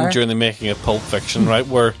star. happened during the making of Pulp Fiction, right?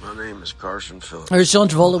 Where My name is Carson Phillips. There's John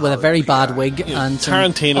Travolta with a very bad wig and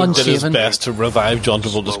Tarantino did his best to revive John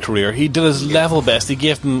Travolta's career. He did his level best. He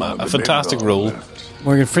gave him a fantastic role.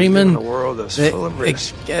 Morgan Freeman, A world that's full of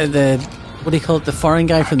risk. the what do you call it? The foreign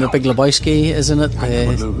guy from The Big Lebowski, isn't it?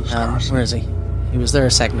 Where is he? He was there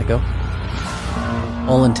a second ago.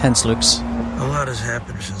 All intense looks. A lot has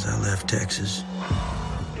happened since I left Texas.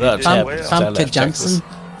 Famke Janssen.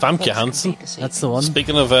 Famke Janssen. That's the one.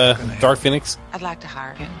 Speaking of Dark Phoenix. I'd like to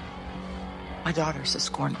hire him. My daughter's a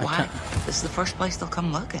scorned wife. This is the first place they'll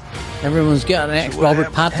come looking. Everyone's got an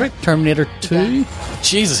ex-Robert Patrick, Terminator 2.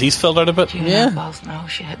 Jesus, he's filled out a bit. You and I both know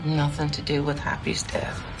she had nothing to do with Happy's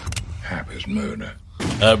death. Happy's murder.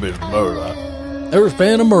 Happy's murder. There's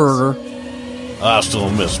been a murder. I still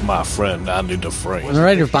miss my friend Andy Dufresne. The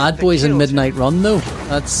writer of Bad Boys and Midnight Run, though.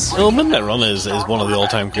 That's Midnight Run is one of the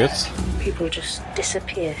all-time greats. People just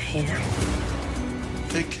disappear here.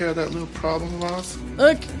 Take care of that little problem of ours.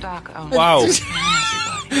 Look. Doc, Wow.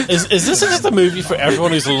 Is this just a movie for everyone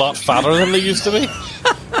who's a lot fatter than they used to be?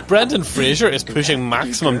 Brendan Fraser is pushing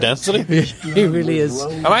maximum density. He really is.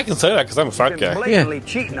 And I can say that because I'm a fat guy. Blatantly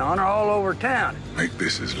cheating on her all over town. Make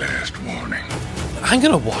this his last warning. I'm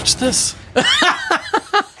going to watch this.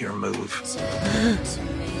 Your move.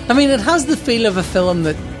 I mean, it has the feel of a film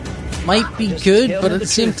that might be good, but at the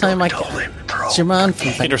same time, like, it's your man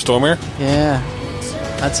from Peter Stormare? Yeah,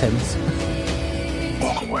 that's him.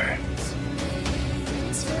 Walk away.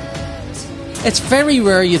 It's very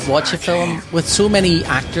rare you'd watch a film with so many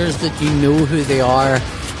actors that you know who they are,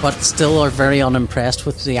 but still are very unimpressed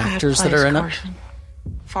with the actors that are in it.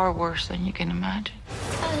 Far worse than you can imagine.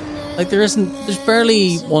 Like, there's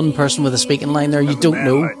barely one person with a speaking line there you don't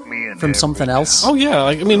know from something else. Oh yeah,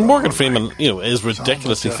 I mean Morgan Freeman, is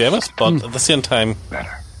ridiculously famous, but at the same time,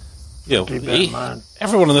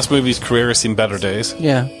 everyone in this movie's career has seen better days.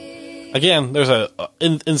 Yeah. Again, there's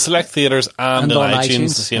in select theaters and in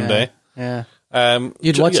iTunes the same day. Yeah.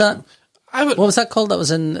 You'd watch that? What was that called? That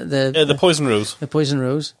was in the Poison Rose. The Poison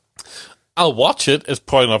Rose. I'll watch it. It's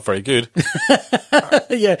probably not very good.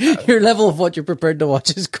 Yeah, your level of what you're prepared to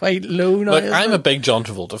watch is quite low now. Look, I'm a big John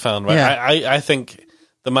Travolta fan, right? Yeah. I think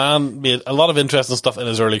the man made a lot of interesting stuff in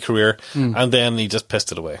his early career, and then he just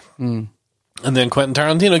pissed it away. And then Quentin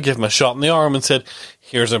Tarantino gave him a shot in the arm and said,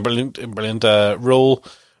 "Here's a brilliant role.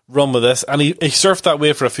 Run with this." And he surfed that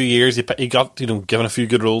way for a few years. He got given a few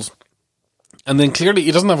good roles, and then clearly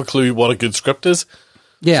he doesn't have a clue what a good script is.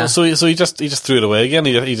 Yeah. So he just threw it away again.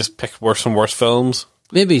 He just picked worse and worse films.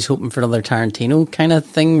 Maybe he's hoping for another Tarantino kind of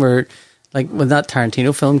thing where, like, when that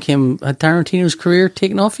Tarantino film came, had Tarantino's career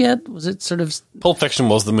taken off yet? Was it sort of... Pulp Fiction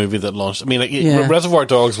was the movie that launched. I mean, Reservoir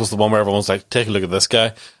Dogs was the one where everyone's like, take a look at this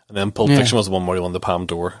guy. And then Pulp Fiction was the one where he won the Palme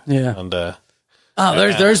d'Or. Yeah. And,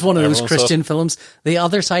 there's one of those Christian films. The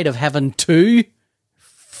Other Side of Heaven 2.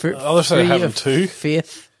 The Other Side of Heaven 2?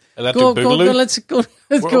 Faith. Electric Boogaloo? Let's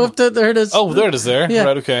go up to there. It is. Oh, there it is there. Yeah.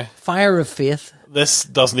 Right, okay. Fire of Faith. This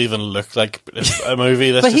doesn't even look like a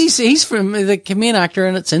movie. But he's from the main actor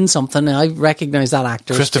and it's in something. I recognise that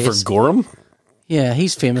actor. Christopher Gorham? Yeah,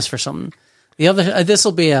 he's famous for something. The other, this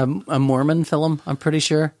will be a Mormon film, I'm pretty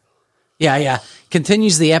sure. Yeah.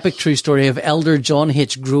 Continues the epic true story of Elder John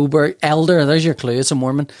H. Gruber. Elder, there's your clue, it's a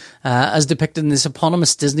Mormon. As depicted in this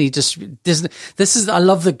eponymous Disney. This is, I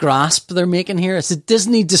love the grasp they're making here. It's a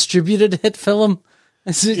Disney distributed hit film.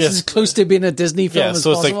 It's as close to being a Disney film as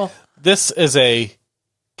possible. It's like, this is a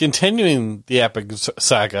continuing the epic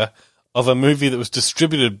saga of a movie that was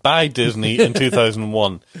distributed by Disney in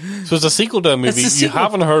 2001. So it's a sequel to a movie you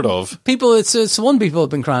haven't heard of. It's one people have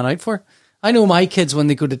been crying out for. I know my kids, when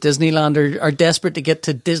they go to Disneyland, are desperate to get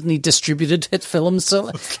to Disney distributed hit films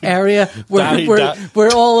area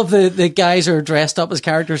where all of the guys are dressed up as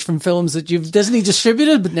characters from films that you've Disney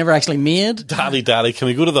distributed but never actually made. Daddy, can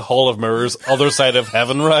we go to the Hall of Mirrors, Other Side of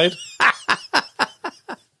Heaven ride?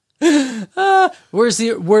 Where's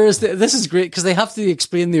the this is great because they have to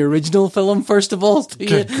explain the original film first of all to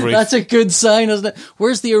you. That's a good sign, isn't it?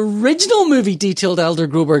 Where's the original movie detailed Elder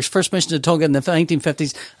Gruber's first mission to Tonga in the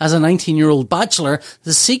 1950s as a 19-year-old bachelor?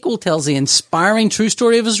 The sequel tells the inspiring true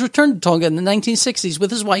story of his return to Tonga in the 1960s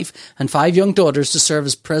with his wife and 5 young daughters to serve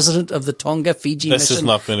as president of the Tonga Fiji mission. This is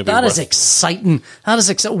not going to be That is exciting.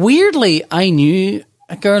 Weirdly, I knew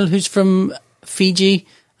a girl who's from Fiji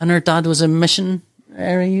and her dad was a mission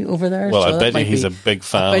area over there. Well, so I bet you he's a big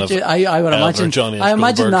fan of I would Elder imagine. Johnny I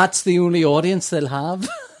imagine Goldberg. that's the only audience they'll have.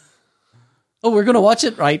 Oh, we're going to watch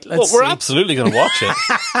it, right? Let's we're see. absolutely going to watch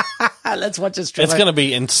it. Let's watch this trailer. It's going to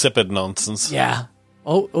be insipid nonsense. Yeah.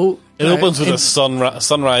 Oh. It opens with a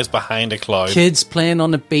sunrise behind a cloud. Kids playing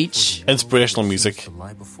on the beach. Inspirational music.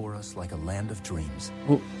 Lie before us like a land of dreams.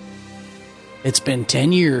 Oh. It's been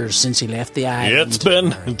 10 years since he left the island. It's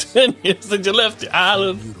been 10 years since you left the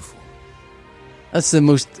island. That's the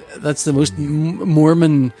most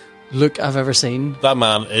Mormon look I've ever seen. That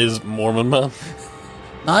man is Mormon, man.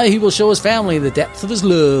 Now he will show his family the depth of his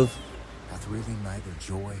love. Hath really neither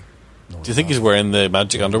joy nor Do you think he's wearing the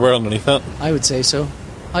magic underwear underneath that? I would say so.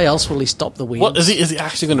 How else will he stop the waves? What is he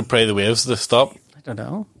actually going to pray the waves to stop? I don't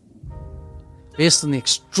know. Based on the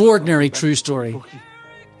extraordinary true story.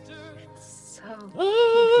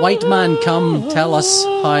 White man, come tell us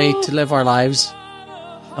how to live our lives.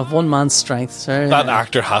 Of one man's strength. So, that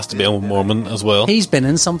actor has to be a Mormon as well. He's been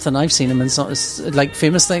in something. I've seen him in some, like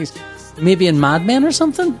famous things. Maybe in Mad Men or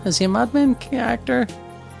something. Is he a Mad Men actor?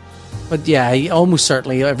 But yeah, almost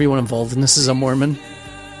certainly everyone involved in this is a Mormon.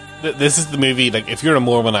 This is the movie. Like, if you're a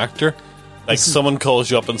Mormon actor, like someone calls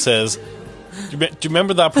you up and says, "Do you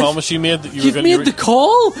remember that promise you made that you You've were going made the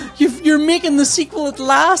call. You're making the sequel at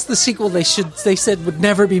last. The sequel they said would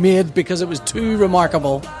never be made because it was too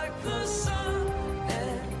remarkable."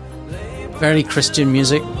 Very Christian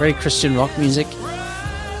music, very Christian rock music.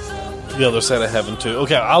 The Other Side of Heaven too.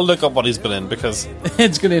 Okay, I'll look up what he's been in because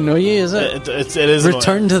it's going to annoy you, is it? It is.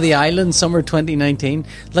 Return annoying. to the Island, summer 2019.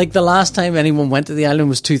 Like the last time anyone went to the island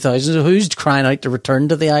was 2000. So who's crying out to return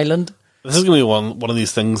to the island? This is going to be one of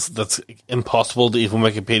these things that's impossible to even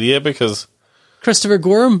Wikipedia because Christopher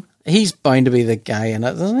Gorham, he's bound to be the guy in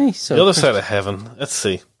it, isn't he? So The Other Side of Heaven. Let's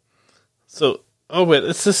see. So, oh wait,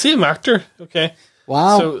 it's the same actor. Okay.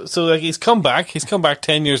 Wow. So like he's come back. He's come back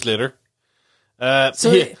 10 years later.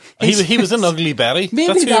 He was in Ugly Betty.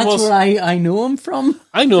 Maybe that's where I know him from.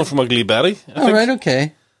 I know him from Ugly Betty. Right,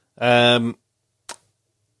 okay. Yeah,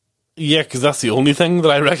 because that's the only thing that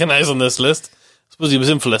I recognise on this list. I suppose he was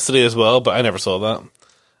in Felicity as well, but I never saw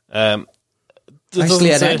that.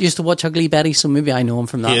 Actually, I used to watch Ugly Betty, so maybe I know him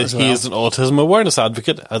from that as well. He is an autism awareness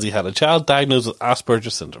advocate, as he had a child diagnosed with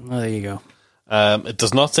Asperger's syndrome. Oh, there you go. It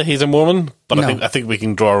does not say he's a Mormon, but No. I think we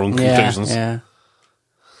can draw our own conclusions. Yeah.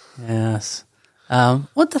 Yes.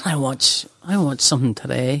 What did I watch? I watched something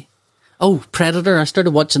today. Oh, Predator. I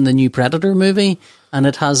started watching the new Predator movie, and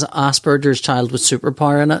it has Asperger's child with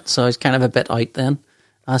superpower in it, so I was kind of a bit out then.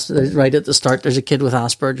 Right at the start, there's a kid with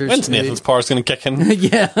Asperger's. When's Nathan's power's going to kick in?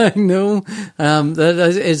 Yeah, I know.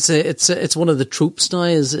 It's one of the tropes now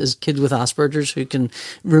is kid with Asperger's who can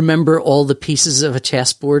remember all the pieces of a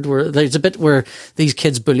chessboard. Where there's a bit where these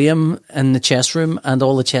kids bully him in the chess room, and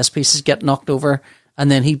all the chess pieces get knocked over. And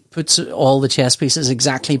then he puts all the chess pieces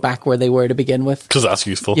exactly back where they were to begin with. Because that's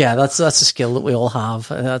useful. Yeah, that's a skill that we all have.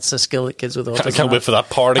 That's a skill that kids with autism I can't wait for that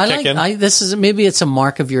power to kick in. Maybe it's a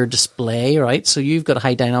mark of your display, right? So you've got a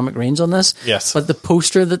high dynamic range on this. Yes. But the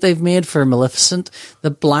poster that they've made for Maleficent, the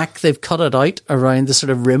black, they've cut it out around the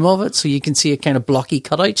sort of rim of it, so you can see a kind of blocky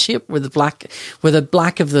cutout shape where the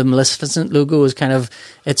black of the Maleficent logo is kind of,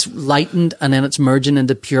 it's lightened and then it's merging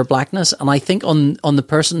into pure blackness. And I think on the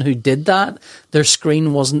person who did that, their screen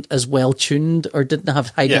wasn't as well tuned or didn't have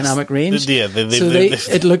high dynamic range.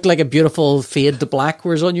 It looked like a beautiful fade to black,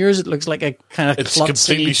 whereas on yours it looks like a kind of it's klutzy.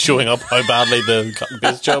 completely showing up how badly the cut and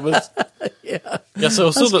paste job is. Yeah.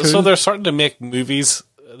 So they're starting to make movies.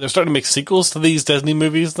 They're starting to make sequels to these Disney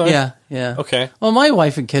movies now. Yeah. Okay. Well, my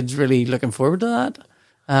wife and kids really looking forward to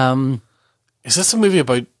that. Is this a movie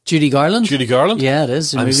about Judy Garland? Judy Garland? Yeah, it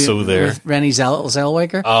is. I'm so there. With Renée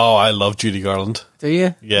Zellweger. Oh, I love Judy Garland. Do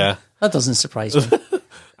you? Yeah. That doesn't surprise me.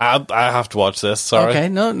 I have to watch this. Sorry. Okay,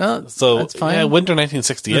 no. So that's fine. Yeah, winter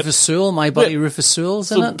 1968. Rufus Sewell, my buddy Rufus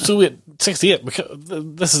Sewell's in it. So wait, 68. Because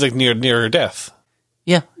this is like near her death.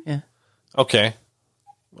 Yeah. Okay.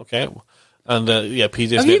 And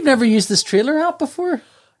PJ's. Have you never used this trailer app before?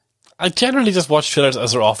 I generally just watch trailers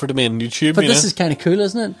as they're offered to me on YouTube. But this is kind of cool,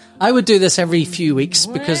 isn't it? I would do this every few weeks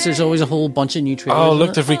because there's always a whole bunch of new trailers. Oh,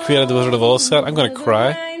 look, they've recreated the Wizard of Oz set. I'm going to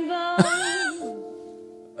cry.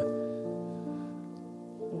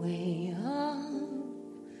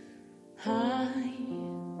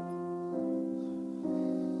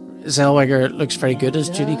 Zellweger looks very good as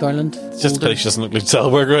Judy Garland. It's just because she doesn't look like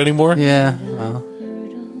Zellweger anymore. Yeah, well.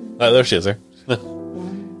 Oh, there she is there.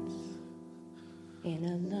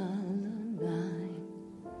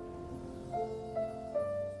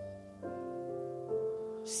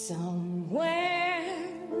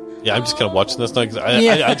 Yeah, I'm just kind of watching this now because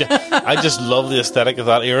I just love the aesthetic of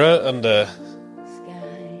that era, and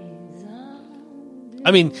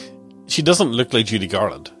I mean, she doesn't look like Judy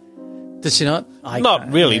Garland. Does she not?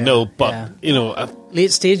 Not really, no. But you know,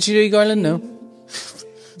 late stage Judy Garland, no.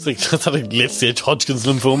 It's like that's like late stage Hodgkin's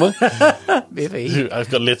lymphoma. Maybe I've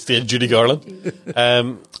got late stage Judy Garland.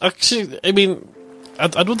 Actually, I mean, I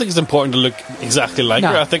don't think it's important to look exactly like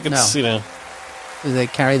her. I think it's you know, they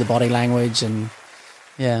carry the body language and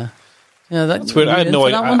that's weird. I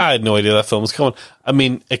had no idea that film was coming. I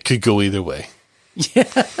mean, it could go either way. Yeah,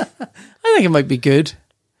 I think it might be good.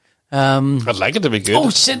 I'd like it to be good. Oh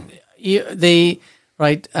shit! I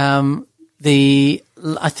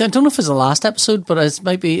don't know if it's the last episode, but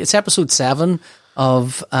it's episode 7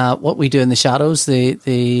 of What We Do in the Shadows,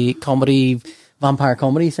 the comedy, vampire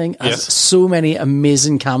comedy thing. It has so many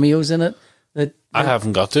amazing cameos in it that I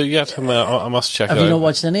haven't got to it yet. I must check it out. Have you not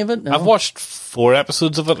watched any of it? No? I've watched 4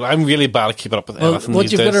 episodes of it. I'm really bad at keeping up with anything what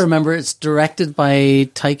these you've days. got to remember, it's directed by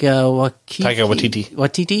Taika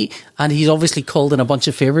Waititi, and he's obviously called in a bunch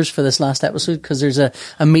of favours for this last episode because there's a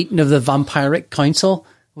meeting of the Vampiric Council,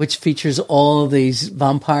 which features all of these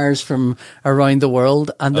vampires from around the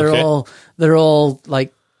world, and they're all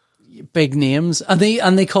like big names, and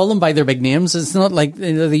they call them by their big names. It's not like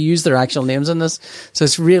they use their actual names in this, so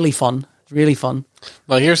it's really fun. Really fun.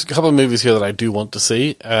 Now, here's a couple of movies here that I do want to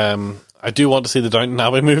see. I do want to see the Downton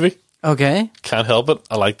Abbey movie. Okay. Can't help it.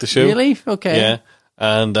 I like the show. Really? Okay. Yeah.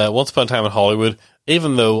 And Once Upon a Time in Hollywood,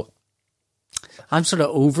 even though I'm sort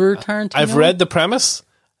of over Tarantino. I've read the premise,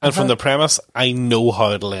 and from the premise, I know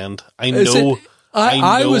how it'll end. I know was how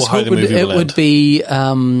the hoping movie it will would end. be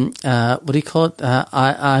what do you call it?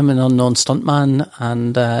 I'm an unknown stuntman,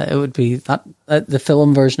 and it would be that the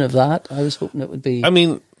film version of that. I was hoping it would be. I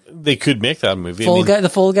mean, they could make that movie. The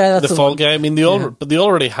Fall Guy. That's the Fall Guy. I mean, but they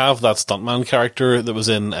already have that stuntman character that was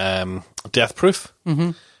in Death Proof.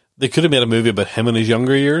 Mm-hmm. They could have made a movie about him in his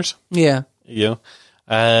younger years. Yeah. You know,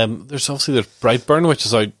 there's Brightburn, which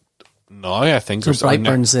is out now, I think. So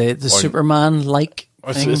Brightburn's the Superman like.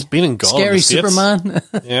 It's been and gone. Scary Superman.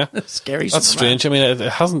 Yeah. Scary That's Superman. strange. I mean,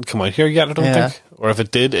 it hasn't come out here yet, I don't think. Or if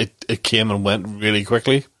it did, it came and went really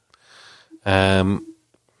quickly.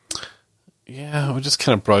 Yeah, we're just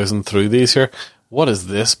kind of browsing through these here. What is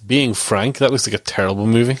this? Being Frank? That looks like a terrible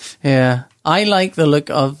movie. Yeah. I like the look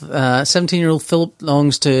of 17-year-old Philip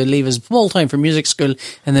longs to leave his small town for music school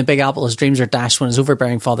in the Big Apple. His dreams are dashed when his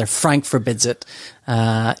overbearing father, Frank, forbids it.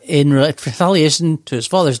 In retaliation to his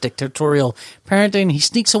father's dictatorial parenting, he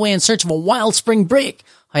sneaks away in search of a wild spring break.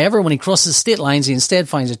 However, when he crosses state lines, he instead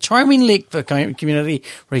finds a charming lake community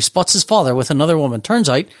where he spots his father with another woman. Turns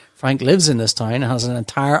out, Frank lives in this town and has an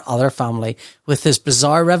entire other family. With this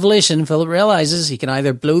bizarre revelation, Philip realizes he can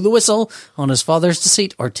either blow the whistle on his father's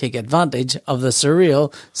deceit or take advantage of the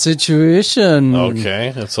surreal situation.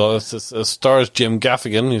 Okay, it stars Jim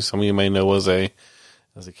Gaffigan, who some of you may know as a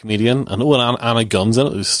comedian, and Anna Gunn's in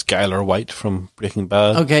it, who's Skylar White from Breaking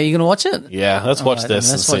Bad. Okay, you gonna watch it? Yeah, let's watch this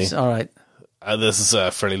and see. All right. This is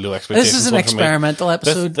a fairly low expectation. This is an experimental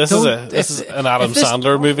episode. This is an Adam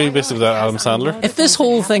Sandler movie, basically about Adam Sandler. If this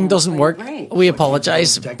whole thing doesn't work, we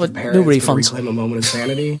apologise, but no refunds. Reclaim a moment of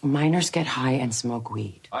sanity. Minors get high and smoke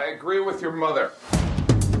weed. I agree with your mother.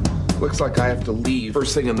 Looks like I have to leave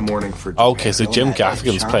first thing in the morning for. Okay, so Jim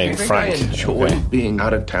Gaffigan's playing Frank. I enjoy being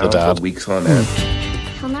out of town for weeks on end.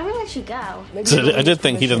 He'll never let you go. So I did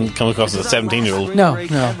think he didn't come across as a 17-year-old. No.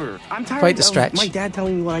 I'm tired Quite the stretch. My dad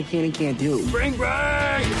telling me what I can and can't do. Spring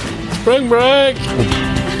break! Spring break!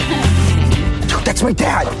 Dude, that's my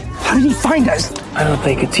dad. How did he find us? I don't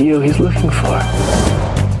think it's you he's looking for.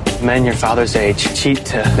 Men your father's age cheat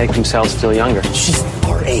to make themselves feel younger. She's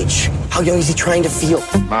our age. How young is he trying to feel?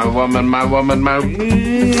 My woman, my woman, my...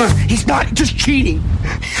 He's not just cheating.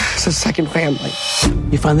 It's a second family.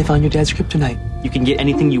 You finally found your dad's kryptonite. You can get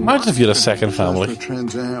anything you want. Imagine if you had a second family.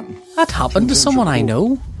 That happened to someone I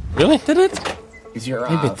know. Really? Did it? Is your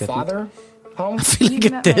father home? I feel like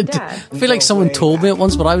it did. I feel like someone told me it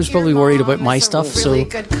once, but I was probably worried about my stuff. Really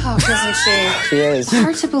good cook, isn't she? She is. It's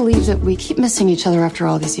hard to believe that we keep missing each other after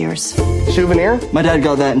all these years. Souvenir? My dad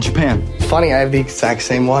got that in Japan. Funny, I have the exact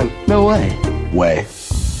same one. No way. Way.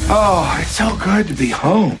 Oh, it's so good to be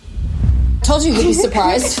home. Told you you'd be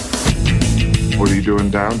surprised. What are you doing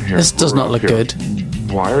down here? This does not look good.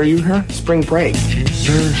 Why are you here? Spring break.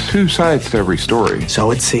 There's 2 sides to every story. So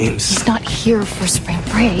it seems. He's not here for spring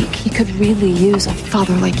break. He could really use a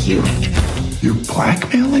father like you. You're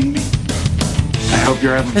blackmailing me? I hope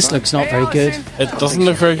you're having This fun. looks not very good. It doesn't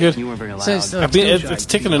look very good. You weren't very loud. So I mean, it's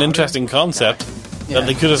taken an interesting concept that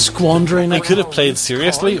they could have squandering. They could have played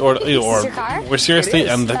seriously, or seriously,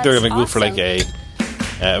 and they're going to go for like a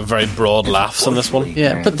very broad laughs in this one.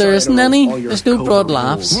 Yeah, but there isn't any. There's no broad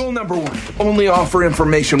laughs. Rule number 1: only offer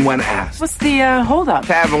information when asked. What's the holdup?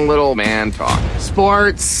 Having little man talk.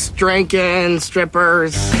 Sports, drinking,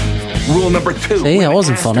 strippers. Rule number 2: See, that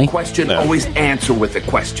wasn't funny. Question, always answer with a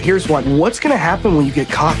question. Here's one. What's going to happen when you get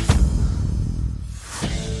caught?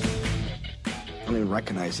 I don't even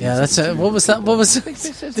recognize Yeah, that's it. What was that? What was it?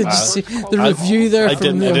 Did you see the review there I from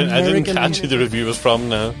didn't, the I didn't American? catch who the review was from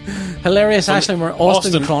now. Hilarious Ashley Moore,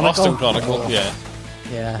 Austin Chronicle. Austin Chronicle, yeah.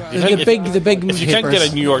 Yeah, If the big If you can't papers.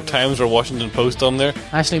 get a New York Times or Washington Post on there,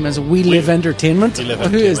 Ashley means We Live Entertainment. We Live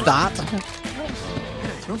Who is Entertainment. that?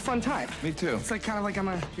 It's a real fun time. Me too. It's like kind of like I'm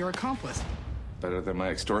your accomplice. Better than my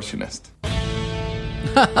extortionist.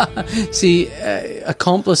 See,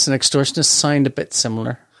 accomplice and extortionist sound a bit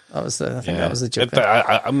similar. I think that was the joke.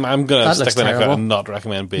 I'm going to That stick looks with it terrible. and not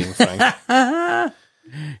recommend Being Frank.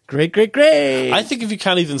 Great. I think if you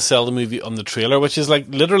can't even sell the movie on the trailer, which is like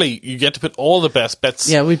literally you get to put all the best bits.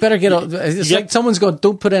 Yeah, we better get. It's like someone's going,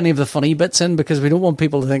 don't put any of the funny bits in because we don't want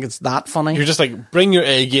people to think it's that funny. You're just like, bring your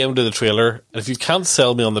A game to the trailer. And if you can't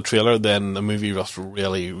sell me on the trailer, then the movie just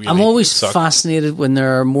really I'm always suck. fascinated when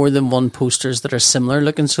there are more than one posters that are similar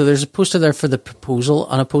looking. So there's a poster there for The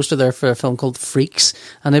Proposal and a poster there for a film called Freaks,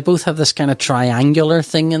 and they both have this kind of triangular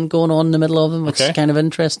thing going on in the middle of them, which is kind of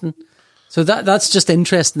interesting. So that's just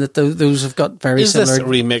interesting that those have got very similar. Is this a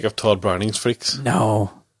remake of Todd Browning's Freaks? No.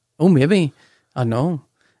 Oh, maybe. I know.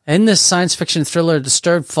 In this science fiction thriller, a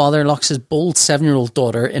disturbed father locks his bold 7-year-old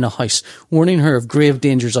daughter in a house, warning her of grave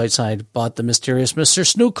dangers outside. But the mysterious Mr.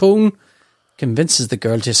 Snowcone convinces the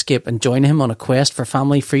girl to escape and join him on a quest for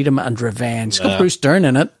family, freedom, and revenge. It's got Bruce Dern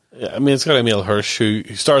in it. Yeah, I mean, it's got Emil Hirsch, who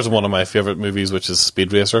stars in one of my favourite movies, which is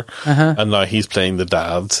Speed Racer. And now he's playing the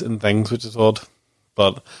dad in things, which is odd.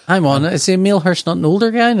 But I'm on it. Is Emil Hirsch not an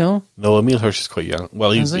older guy? No, Emil Hirsch is quite young.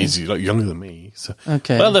 Well, he's younger than me. So.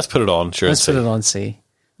 Okay. Well, let's put it on. Sure, let's put it on. See,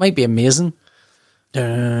 might be amazing.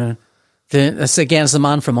 This again is the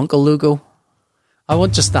Man from U.N.C.L.E. logo. I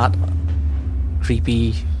want just that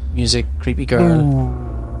creepy music, creepy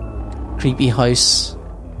girl, creepy house,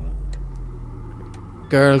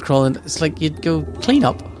 girl crawling. It's like you'd go clean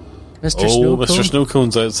up. Mr. Snowcone. Mr.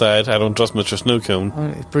 Snowcone's outside. I don't trust Mr.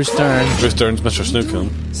 Snowcone. Bruce Dern. Bruce Dern's Mr. Snowcone.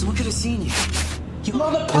 Someone could have seen you.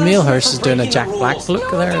 Emil Hirsch is doing a Jack Black look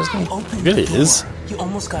there, isn't he? He really is. You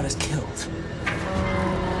almost got us killed.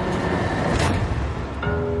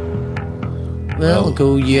 Well, we'll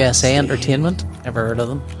go USA Entertainment. Never heard of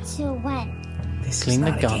them. So when? Clean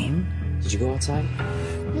the gun. Did you go outside?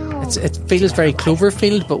 No. It feels very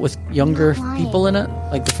Cloverfield, but with younger people in it,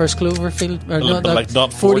 like the first Cloverfield, or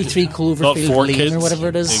not 43 Cloverfield Lane or whatever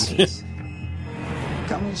it is.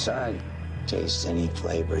 Come inside. Taste any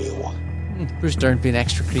flavor you want. Bruce Dern being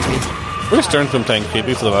extra creepy. Bruce Dern's been playing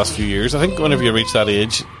creepy for the last few years. I think whenever you reach that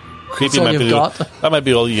age, creepy all might be you've that might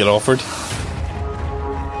be all you get offered.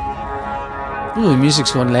 Ooh, the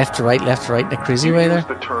music's going left to right in a crazy way there.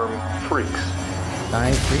 The term freaks.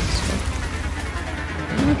 Freaks.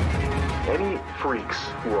 Any freaks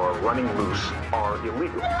who are running loose are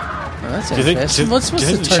illegal. Oh, that's interesting. What's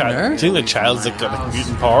the term there? Do you think the child's like got like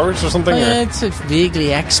mutant powers or something? It's a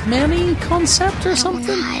vaguely X-Men-y concept or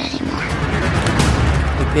something. Like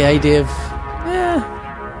the idea of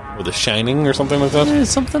with The Shining or something like that.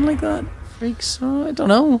 Something like that. Freaks. Oh, I don't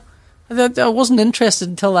know. I wasn't interested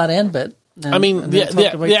until that end bit. I mean, the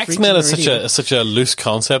X-Men is such a loose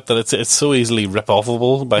concept that it's so easily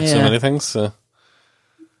rip-offable by so many things. So.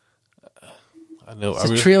 I know. It's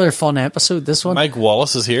a trailer fun episode, this one. Mike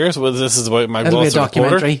Wallace is here, so this is about Mike It'll Wallace. It'll be a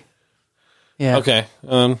documentary. Yeah. Okay.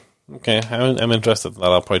 Okay. I'm interested in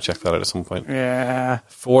that. I'll probably check that out at some point. Yeah.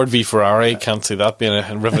 Ford v Ferrari. Can't see that being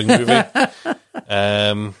a riveting movie.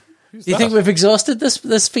 Do you think we've exhausted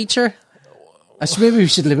this feature? Maybe we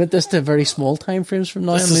should limit this to very small time frames from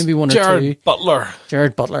now, and maybe one or two.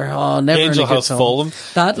 Jared Butler. Oh, never Angel Has Fallen.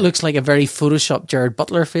 That looks like a very photoshopped Jared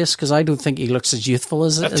Butler face, because I don't think he looks as youthful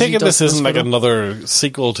as. I take it this isn't like another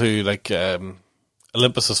sequel to like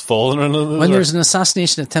Olympus Has Fallen or another. When there's an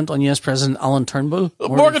assassination attempt on US President Alan Turnbull,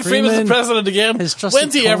 Morgan Freeman's the president again.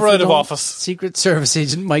 When's he ever out of office? Secret Service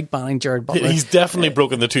agent Mike Banning, Jared Butler. He's definitely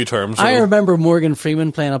broken the two terms. I remember Morgan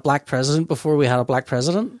Freeman playing a black president before we had a black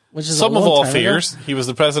president, which is Some of All Fears. He was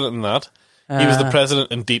the president in that. He was the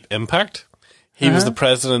president in Deep Impact. He was the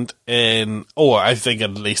president in I think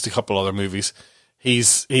at least a couple other movies.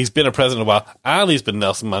 He's been a president a while, and he's been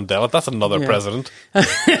Nelson Mandela. That's another president.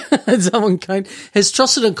 Does that one count? His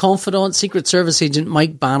trusted and confidant Secret Service agent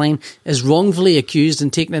Mike Banning is wrongfully accused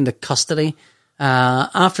and taken into custody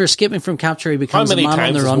After escaping from capture, he becomes a man on the run. How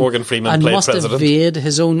many times has Morgan Freeman and played must president? evade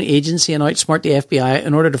his own agency and outsmart the FBI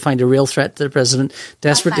in order to find a real threat to the president.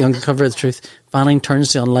 Desperate to uncover the truth, Fanning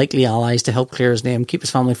turns to unlikely allies to help clear his name, keep his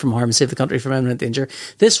family from harm, and save the country from imminent danger.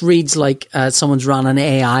 This reads like someone's run an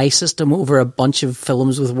AI system over a bunch of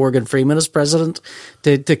films with Morgan Freeman as president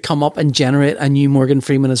to come up and generate a new Morgan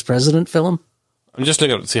Freeman as president film. I'm just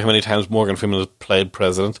looking to see how many times Morgan Freeman has played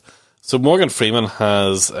president. So Morgan Freeman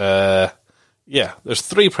has... there's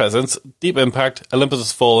 3 presidents: Deep Impact, Olympus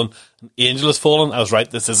Has Fallen, and Angel Has Fallen. I was right,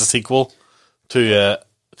 this is a sequel to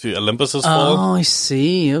Olympus Has Fallen. Oh, I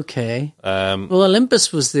see, okay. Well,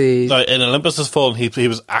 Olympus was the... No, in Olympus Has Fallen, he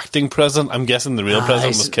was acting president. I'm guessing the real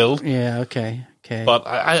president was killed. Yeah, okay. But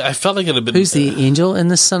I felt like it had been... Who's the angel in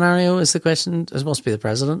this scenario is the question. It must be the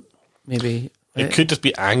president, maybe. It could just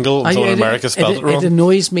be Angle until America spelled it wrong. It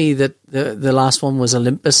annoys me that the last one was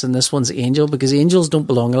Olympus and this one's Angel, because angels don't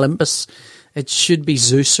belong Olympus. It should be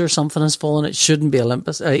Zeus or something has fallen. It shouldn't be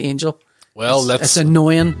Olympus, Angel. Well, it's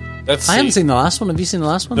annoying. I haven't seen the last one. Have you seen the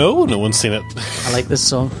last one? No one's seen it. I like this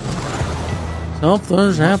song.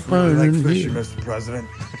 Something's happening. Really like fishing, Mr. President.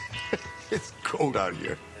 It's cold out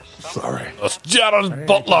here. Sorry. That's Jared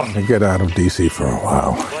Butler. I get out of D.C. for a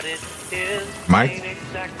while. Mike,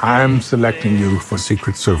 I'm selecting you for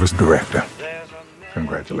Secret Service Director.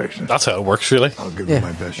 Congratulations. That's how it works, really. I'll give you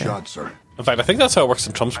my best shot, sir. In fact, I think that's how it works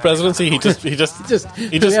in Trump's presidency. He just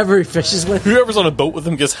whoever he fishes with, whoever's on a boat with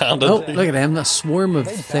him gets handed. Oh, look at them! A swarm of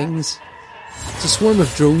things. It's a swarm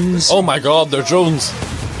of drones. Oh my God, they're drones.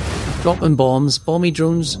 Dropping bombs, bomby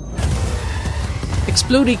drones.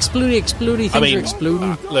 Explodey, things are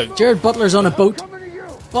exploding. Look. Jared Butler's on a boat.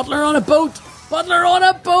 Butler on a boat.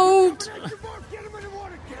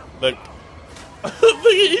 Look.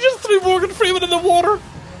 He just threw Morgan Freeman in the water.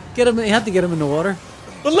 He had to get him in the water.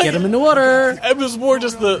 But get him in the water. It was more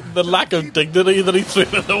just the lack of dignity that he threw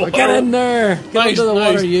in the water. Get in there. Get into the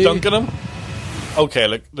water, you. Dunking him. Okay,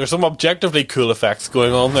 look, there's some objectively cool effects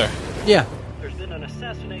going on there. Yeah. There's been an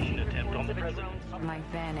assassination attempt on the president.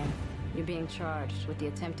 Mike Bannon, you're being charged with the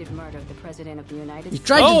attempted murder of the President of the United States. You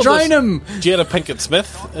tried to drown him. Jada Pinkett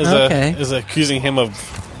Smith is accusing him of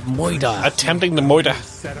attempting to murder.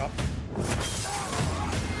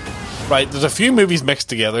 Right, there's a few movies mixed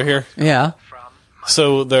together here. Yeah.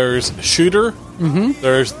 So there's Shooter,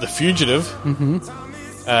 there's The Fugitive,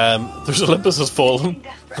 there's Olympus Has Fallen.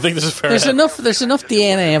 I think this is fair. There's enough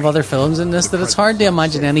DNA of other films in this that it's hard to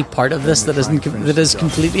imagine any part of this that is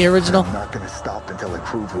completely original. I'm not going to stop until I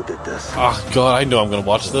prove who did this. Oh God, I know I'm going to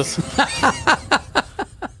watch this.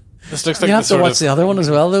 This looks like you have to watch the other one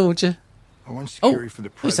as well, though, won't you?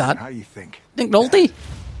 Who's that? How you think? Nick Nolte.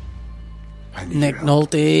 Nick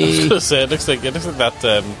Nolte. I was going to say, it looks like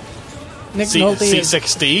that. Nick Nolte. C6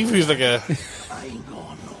 Steve, who's like a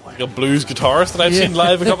blues guitarist that I've seen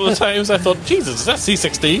live a couple of times. I thought, Jesus, is that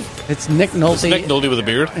C6 Steve? It's Nick Nolte. It's Nick Nolte with a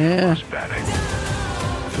beard. Yeah.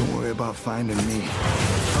 Don't worry about finding me.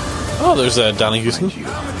 Oh, there's Danny Houston.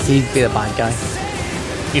 He'd be the bad guy.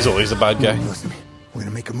 He's always the bad guy. Listen, we're going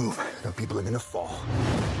to make a move. Now people are going to fall.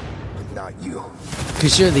 But not you.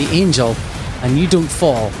 Because you're the angel and you don't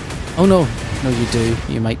fall. Oh, no. No, you do.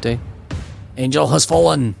 You might do. Angel has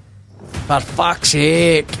fallen. For fuck's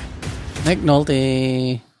sake. Nick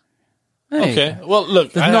Nolte. Hey. Okay, well,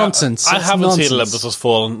 look, nonsense. I haven't seen Olympus Has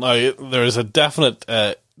Fallen. Now, there is a definite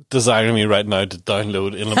desire in me right now to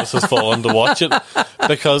download Olympus Has Fallen to watch it,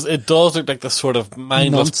 because it does look like the sort of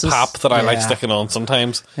mindless pap that I like sticking on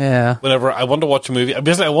sometimes. Yeah. Whenever I want to watch a movie,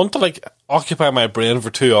 basically I want to like occupy my brain for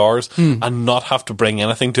 2 hours and not have to bring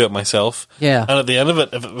anything to it myself. Yeah. And at the end of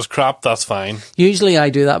it, if it was crap, that's fine. Usually I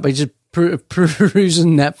do that by just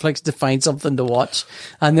perusing Netflix to find something to watch,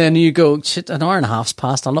 and then you go, shit, an hour and a half's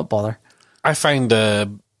passed, I'll not bother. I find I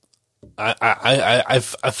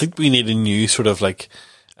think we need a new sort of like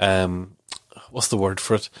what's the word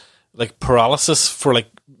for it, like paralysis for like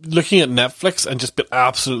looking at Netflix and just be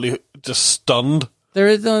absolutely just stunned.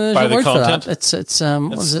 There's by the content. It's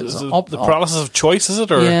what is it? The paralysis of choice, is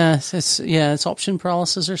it? Or yeah, it's option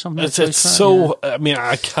paralysis or something. It's so. Yeah. I mean,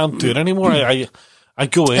 I can't do it anymore. I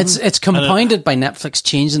go in. It's compounded by Netflix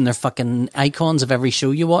changing their fucking icons of every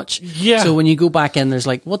show you watch. Yeah. So when you go back in, there's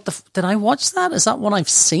like, what the did I watch that? Is that one I've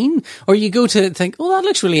seen? Or you go to think, oh, that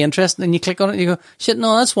looks really interesting, and you click on it and you go, shit,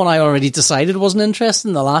 no, that's one I already decided wasn't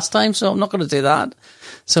interesting the last time, so I'm not going to do that.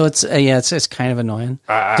 So it's kind of annoying.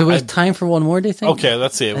 Do we have time for one more, do you think? Okay,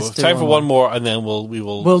 let's see. We'll have time for one more, and then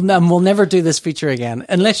we'll never do this feature again,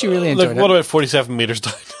 unless you really enjoyed it. What about 47 meters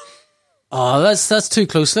down? Oh, that's too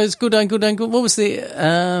close. Let's go down. What was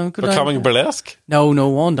the Becoming Burlesque? No,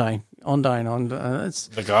 on down.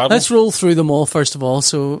 The garden. Let's roll through them all first of all.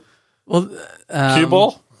 So, Well, Cue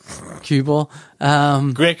ball? Cue ball.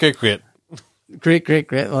 Great. Great.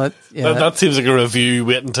 Well, yeah. That seems like a review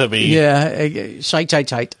waiting to be. Yeah, shite.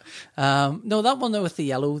 No, that one though with the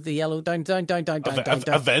yellow down.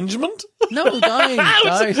 Avengement? No, down.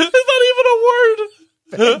 It's not even a word.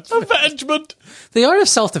 Avengement. The art of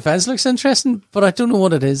self-defense looks interesting, but I don't know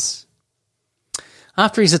what it is.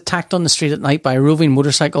 After he's attacked on the street at night by a roving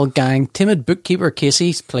motorcycle gang, timid bookkeeper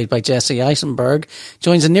Casey, played by Jesse Eisenberg,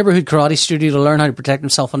 joins a neighborhood karate studio to learn how to protect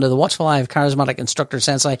himself under the watchful eye of charismatic instructor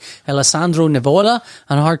sensei Alessandro Nivola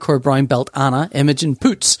and hardcore brown belt Anna Imogen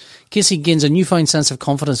Poots. Casey gains a newfound sense of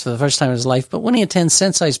confidence for the first time in his life, but when he attends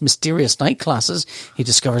Sensei's mysterious night classes, he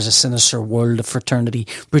discovers a sinister world of fraternity,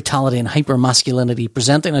 brutality and hyper-masculinity,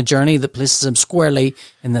 presenting a journey that places him squarely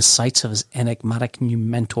in the sights of his enigmatic new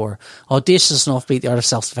mentor. Audacious and offbeat, The Art of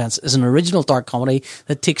Self-Defense is an original dark comedy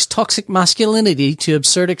that takes toxic masculinity to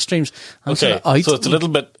absurd extremes. So it's a little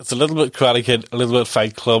bit Karate Kid, a little bit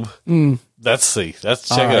Fight Club. Let's see. Let's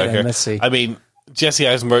check it out here. Let's see. I mean, Jesse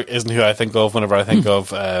Eisenberg isn't who I think of whenever I think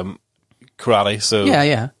of karate. So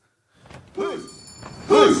yeah.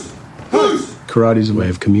 Karate's a way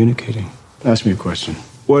of communicating. Ask me a question.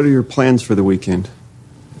 What are your plans for the weekend?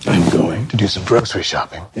 I'm going to do some grocery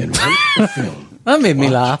shopping and write a film. That made me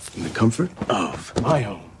laugh. In the comfort of my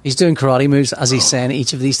home. He's doing karate moves as he's saying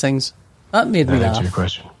each of these things. That made me laugh. Answer your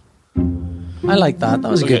question. I like that. That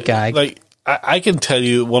was a good gag. Like I can tell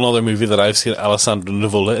you one other movie that I've seen Alessandro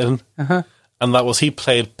Nivola in, and that was he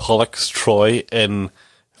played Pollux Troy in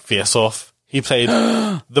Face Off. He played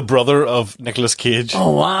the brother of Nicolas Cage.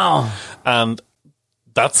 Oh wow! And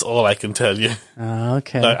that's all I can tell you.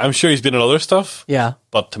 Okay. Now, I'm sure he's been in other stuff. Yeah.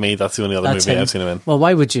 But to me, that's the only other movie I've seen him in. Well,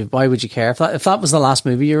 why would you care? If that was the last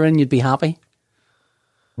movie you're in, you'd be happy.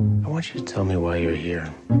 I want you to tell me why you're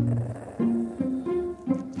here.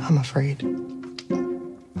 I'm afraid.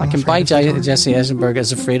 I can buy Jesse Eisenberg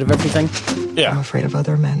is afraid of everything. Yeah. I'm afraid of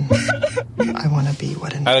other men. I want to be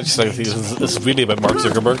what I just like this is really about Mark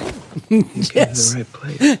Zuckerberg. Yes. In the right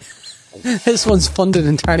place. This one's funded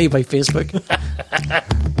entirely by Facebook.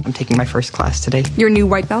 I'm taking my first class today. Your new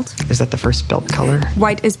white belt? Is that the first belt color?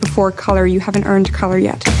 White is before color. You haven't earned color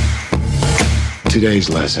yet. Today's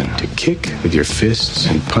lesson: to kick with your fists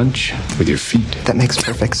and punch with your feet. That makes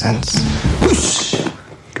perfect sense.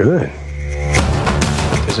 Good.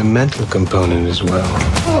 There's a mental component as well.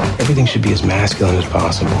 Everything should be as masculine as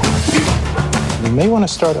possible. You may want to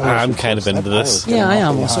start. I'm kind of into this. Yeah, I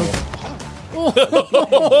am also.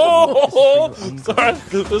 Sorry,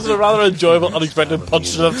 this is a rather enjoyable, unexpected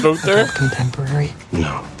punch to the throat there. Contemporary?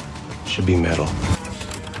 No, should be metal.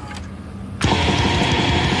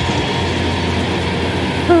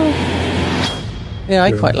 Yeah,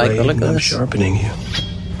 I quite like the look of I'm this. sharpening you.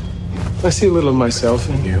 I see a little of myself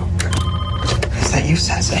in you. Is that you,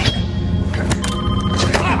 Sensei?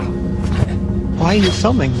 Why are you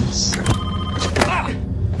filming this?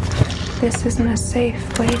 This isn't a safe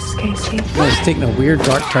place, Casey. Well, it's taking a weird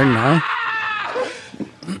dark turn now.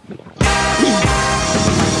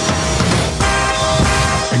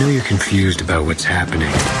 I know you're confused about what's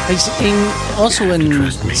happening. He's also in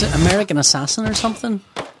is it American Assassin or something.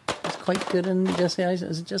 It's quite good in Jesse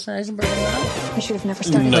Eisenberg. Is it Jesse Eisenberg in that? I should have never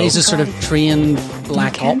started. No. He's a sort of trained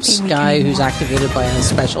black ops guy who's activated by a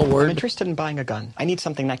special I'm word. interested in buying a gun. I need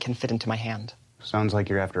something that can fit into my hand. Sounds like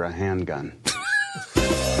you're after a handgun.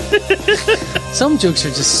 Some jokes are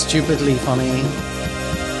just stupidly funny.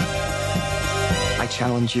 I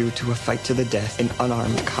challenge you to a fight to the death in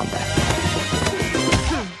unarmed combat.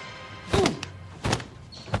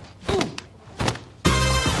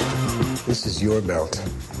 This is your belt.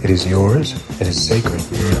 It is yours. It is sacred.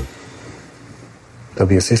 There'll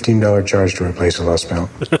be a $15 charge to replace a lost belt.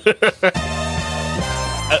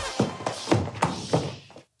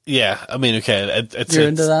 Yeah, I mean, okay. You're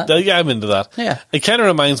into that? Yeah, I'm into that. Yeah. It kind of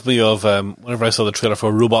reminds me of whenever I saw the trailer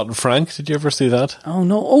for Robot and Frank. Did you ever see that? Oh,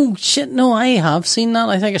 no. Oh, shit. No, I have seen that.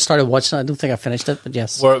 I think I started watching it. I don't think I finished it, but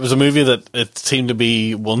yes. Where it was a movie that it seemed to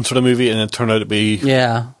be one sort of movie and it turned out to be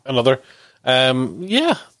another.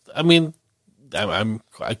 Yeah, I mean, I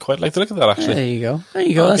quite like the look of that, actually. There you go. There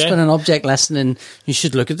you go. Okay. That's been an object lesson, and you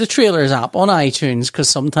should look at the trailers app on iTunes, because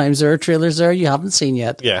sometimes there are trailers there you haven't seen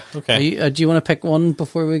yet. Yeah, okay. Do you want to pick one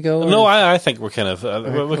before we go? No, I think we're kind of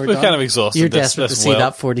we're kind of exhausted. You're desperate to see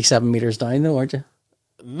that 47 meters down, though, aren't you?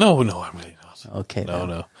 No, I'm really not. Okay.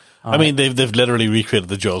 No. I mean, they've literally recreated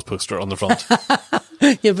the Jaws poster on the front.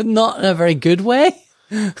 Yeah, but not in a very good way.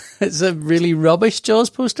 It's a really rubbish Jaws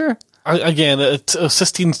poster. Again, it's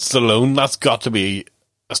Sistine Stallone. That's got to be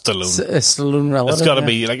a Stallone. A Stallone relative. It's got to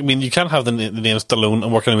be. Like, I mean, you can't have the name Stallone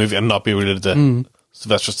and work in a movie and not be related to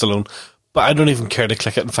Sylvester Stallone. but I don't even care to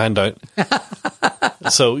click it and find out.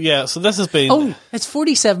 So this has been... Oh, it's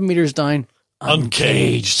 47 meters down.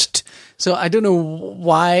 Uncaged. So I don't know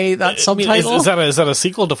why that subtitle... Is that a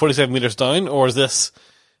sequel to 47 meters down, or is this...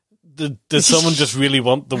 Did someone just really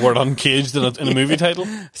want the word uncaged in a movie title?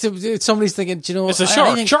 So somebody's thinking, do you know... It's a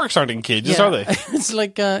shark. Sharks aren't in cages, are they? It's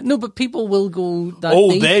like, no, but people will go that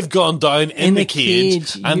deep. They've gone down in the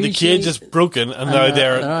cage and the cage is broken, and now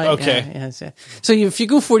they're... Okay. Yeah. So if you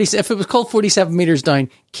go if it was called 47 meters down,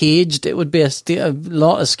 caged, it would be a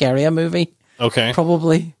lot of scarier movie. Okay.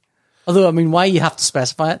 Probably. Although, I mean, why you have to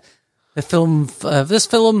specify it? The film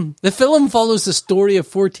follows the story of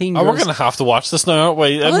 14 girls. We're going to have to watch this now, aren't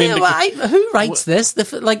we? Who writes this?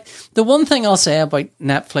 The one thing I'll say about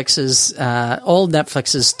Netflix is all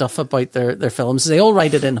Netflix's stuff about their films, they all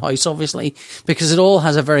write it in-house, obviously, because it all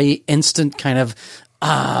has a very instant kind of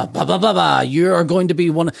blah, blah, blah, blah. You are going to be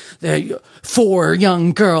one of the 4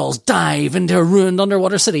 young girls dive into a ruined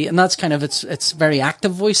underwater city. And that's kind of its very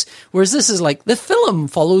active voice. Whereas this is like, the film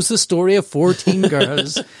follows the story of 14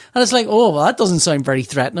 girls. And it's like, oh, well, that doesn't sound very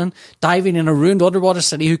threatening. Diving in a ruined underwater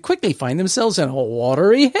city who quickly find themselves in a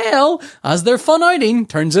watery hell as their fun outing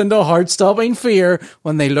turns into heart-stopping fear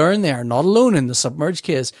when they learn they are not alone in the submerged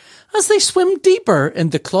caves. As they swim deeper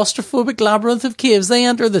in the claustrophobic labyrinth of caves, they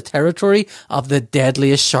enter the territory of the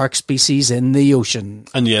deadliest shark species in the ocean.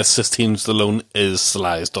 And yes, Sistine Stallone is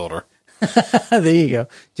Sly's daughter. There you go. Do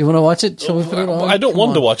you want to watch it? Shall we put it on? I don't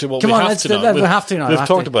want to watch it, but we have to now. We have to now. We've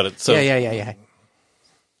talked about it. So. Yeah.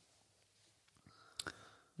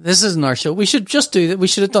 This isn't our show. We should just do that. We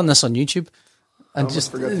should have done this on YouTube. And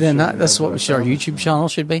that's what our YouTube channel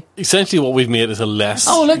should be. Essentially what we've made is a less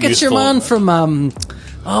look, useful... it's your man from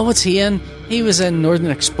what's he in? He was in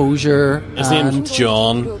Northern Exposure. His name's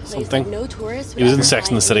John something. He was in Sex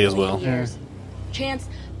and the City as well. Yeah. Chance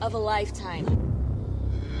of a lifetime.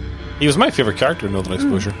 He was my favourite character in Northern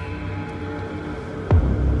Exposure.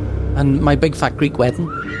 And My Big Fat Greek Wedding.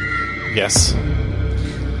 Yes.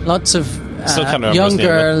 Lots of young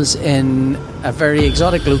girls in a very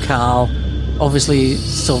exotic locale. Obviously,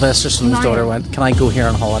 Sylvester Stallone's daughter went, "Can I go here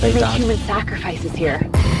on holiday, Dad?" Human sacrifices here.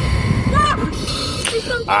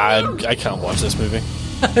 I can't watch this movie.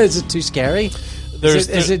 Is it too scary? There are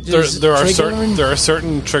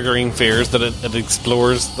certain triggering fears that it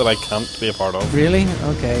explores that I can't be a part of. Really?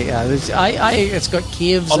 Okay. Yeah. It's got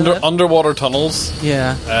caves. Underwater tunnels.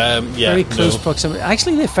 Yeah. Very close proximity.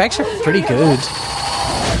 Actually, the effects are pretty good.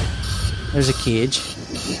 There's a cage.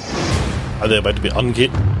 Are they about to be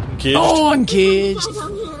uncaged? Oh, uncaged!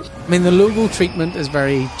 I mean, the logo treatment is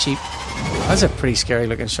very cheap. That's a pretty scary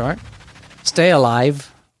looking shark. Stay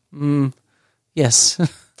alive. Yes.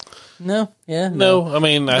 No. Yeah. No. I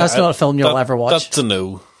mean, that's not a film you'll ever watch. That's a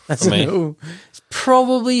no. That's a no. It's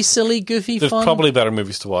probably silly, goofy There's fun. There's probably better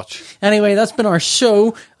movies to watch. Anyway, that's been our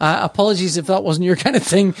show. Apologies if that wasn't your kind of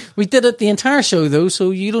thing. We did it the entire show though,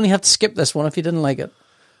 so you'd only have to skip this one if you didn't like it.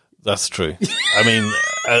 That's true. I mean,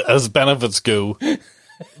 as benefits go,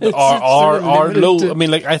 are low. I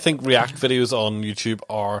mean, like, I think React videos on YouTube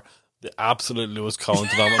are the absolute lowest common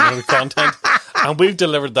denominator content, and we've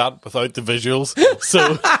delivered that without the visuals.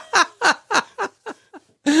 So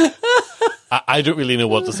I don't really know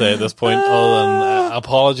what to say at this point, other than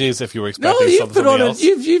apologies if you were expecting something else.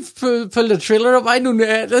 You've pulled a trailer up. I don't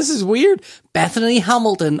know. This is weird. Bethany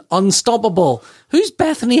Hamilton, Unstoppable. Who's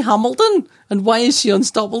Bethany Hamilton? And why is she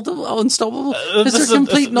unstoppable? It's a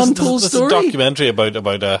complete and untold story. This is a documentary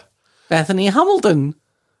about Bethany Hamilton.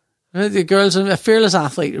 The girl's a fearless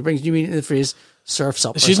athlete who brings new meaning to the phrase surfs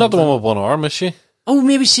up. She's not the one with one arm, is she? Oh,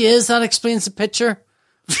 maybe she is. That explains the picture.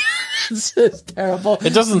 This is terrible.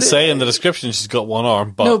 It doesn't say in the description she's got one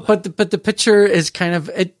arm, but no, but the picture is kind of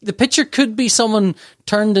the picture could be someone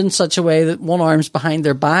turned in such a way that one arm's behind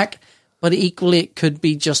their back, but equally it could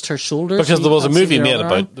be just her shoulders. Because there was a movie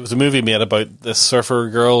made about this surfer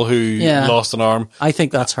girl who lost an arm. I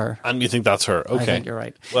think that's her. And you think that's her? Okay, I think you're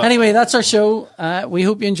right. Well, anyway, that's our show. We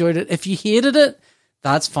hope you enjoyed it. If you hated it,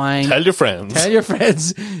 that's fine. Tell your friends.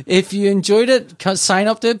 If you enjoyed it, sign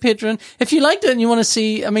up to Patreon. If you liked it and you want to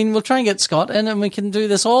see, I mean, we'll try and get Scott in and we can do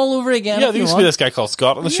this all over again. Yeah, there used to be this guy called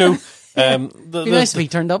Scott on the show. Be nice if he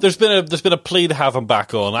turned up. There's been a plea to have him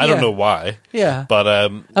back on. I don't know why. Yeah. But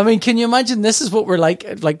I mean, can you imagine this is what we're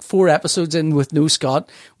like 4 episodes in with no Scott.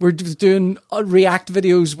 We're doing React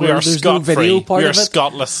videos where there's no video part of it. We are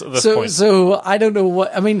Scottless at this point. So I don't know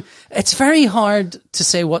what, I mean, it's very hard to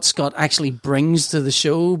say what Scott actually brings to the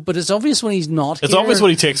show, but it's obvious when he's not here. It's obvious what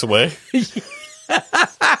he takes away.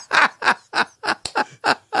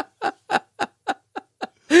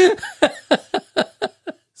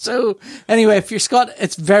 So, anyway, if you're Scott,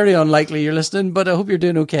 it's very unlikely you're listening, but I hope you're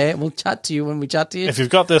doing okay. And we'll chat to you when we chat to you. If you've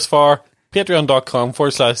got this far,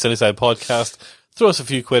 patreon.com/Sunnyside Podcast. Throw us a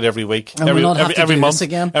few quid every week. And we'll not have to every do month. this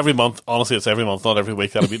again. Every month. Honestly, it's every month, not every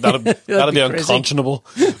week. That'd be unconscionable.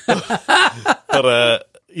 But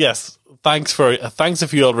yes, thanks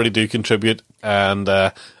if you already do contribute, and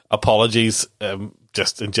apologies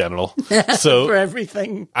just in general. So for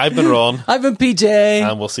everything. I've been Ron. I've been PJ.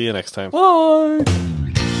 And we'll see you next time. Bye.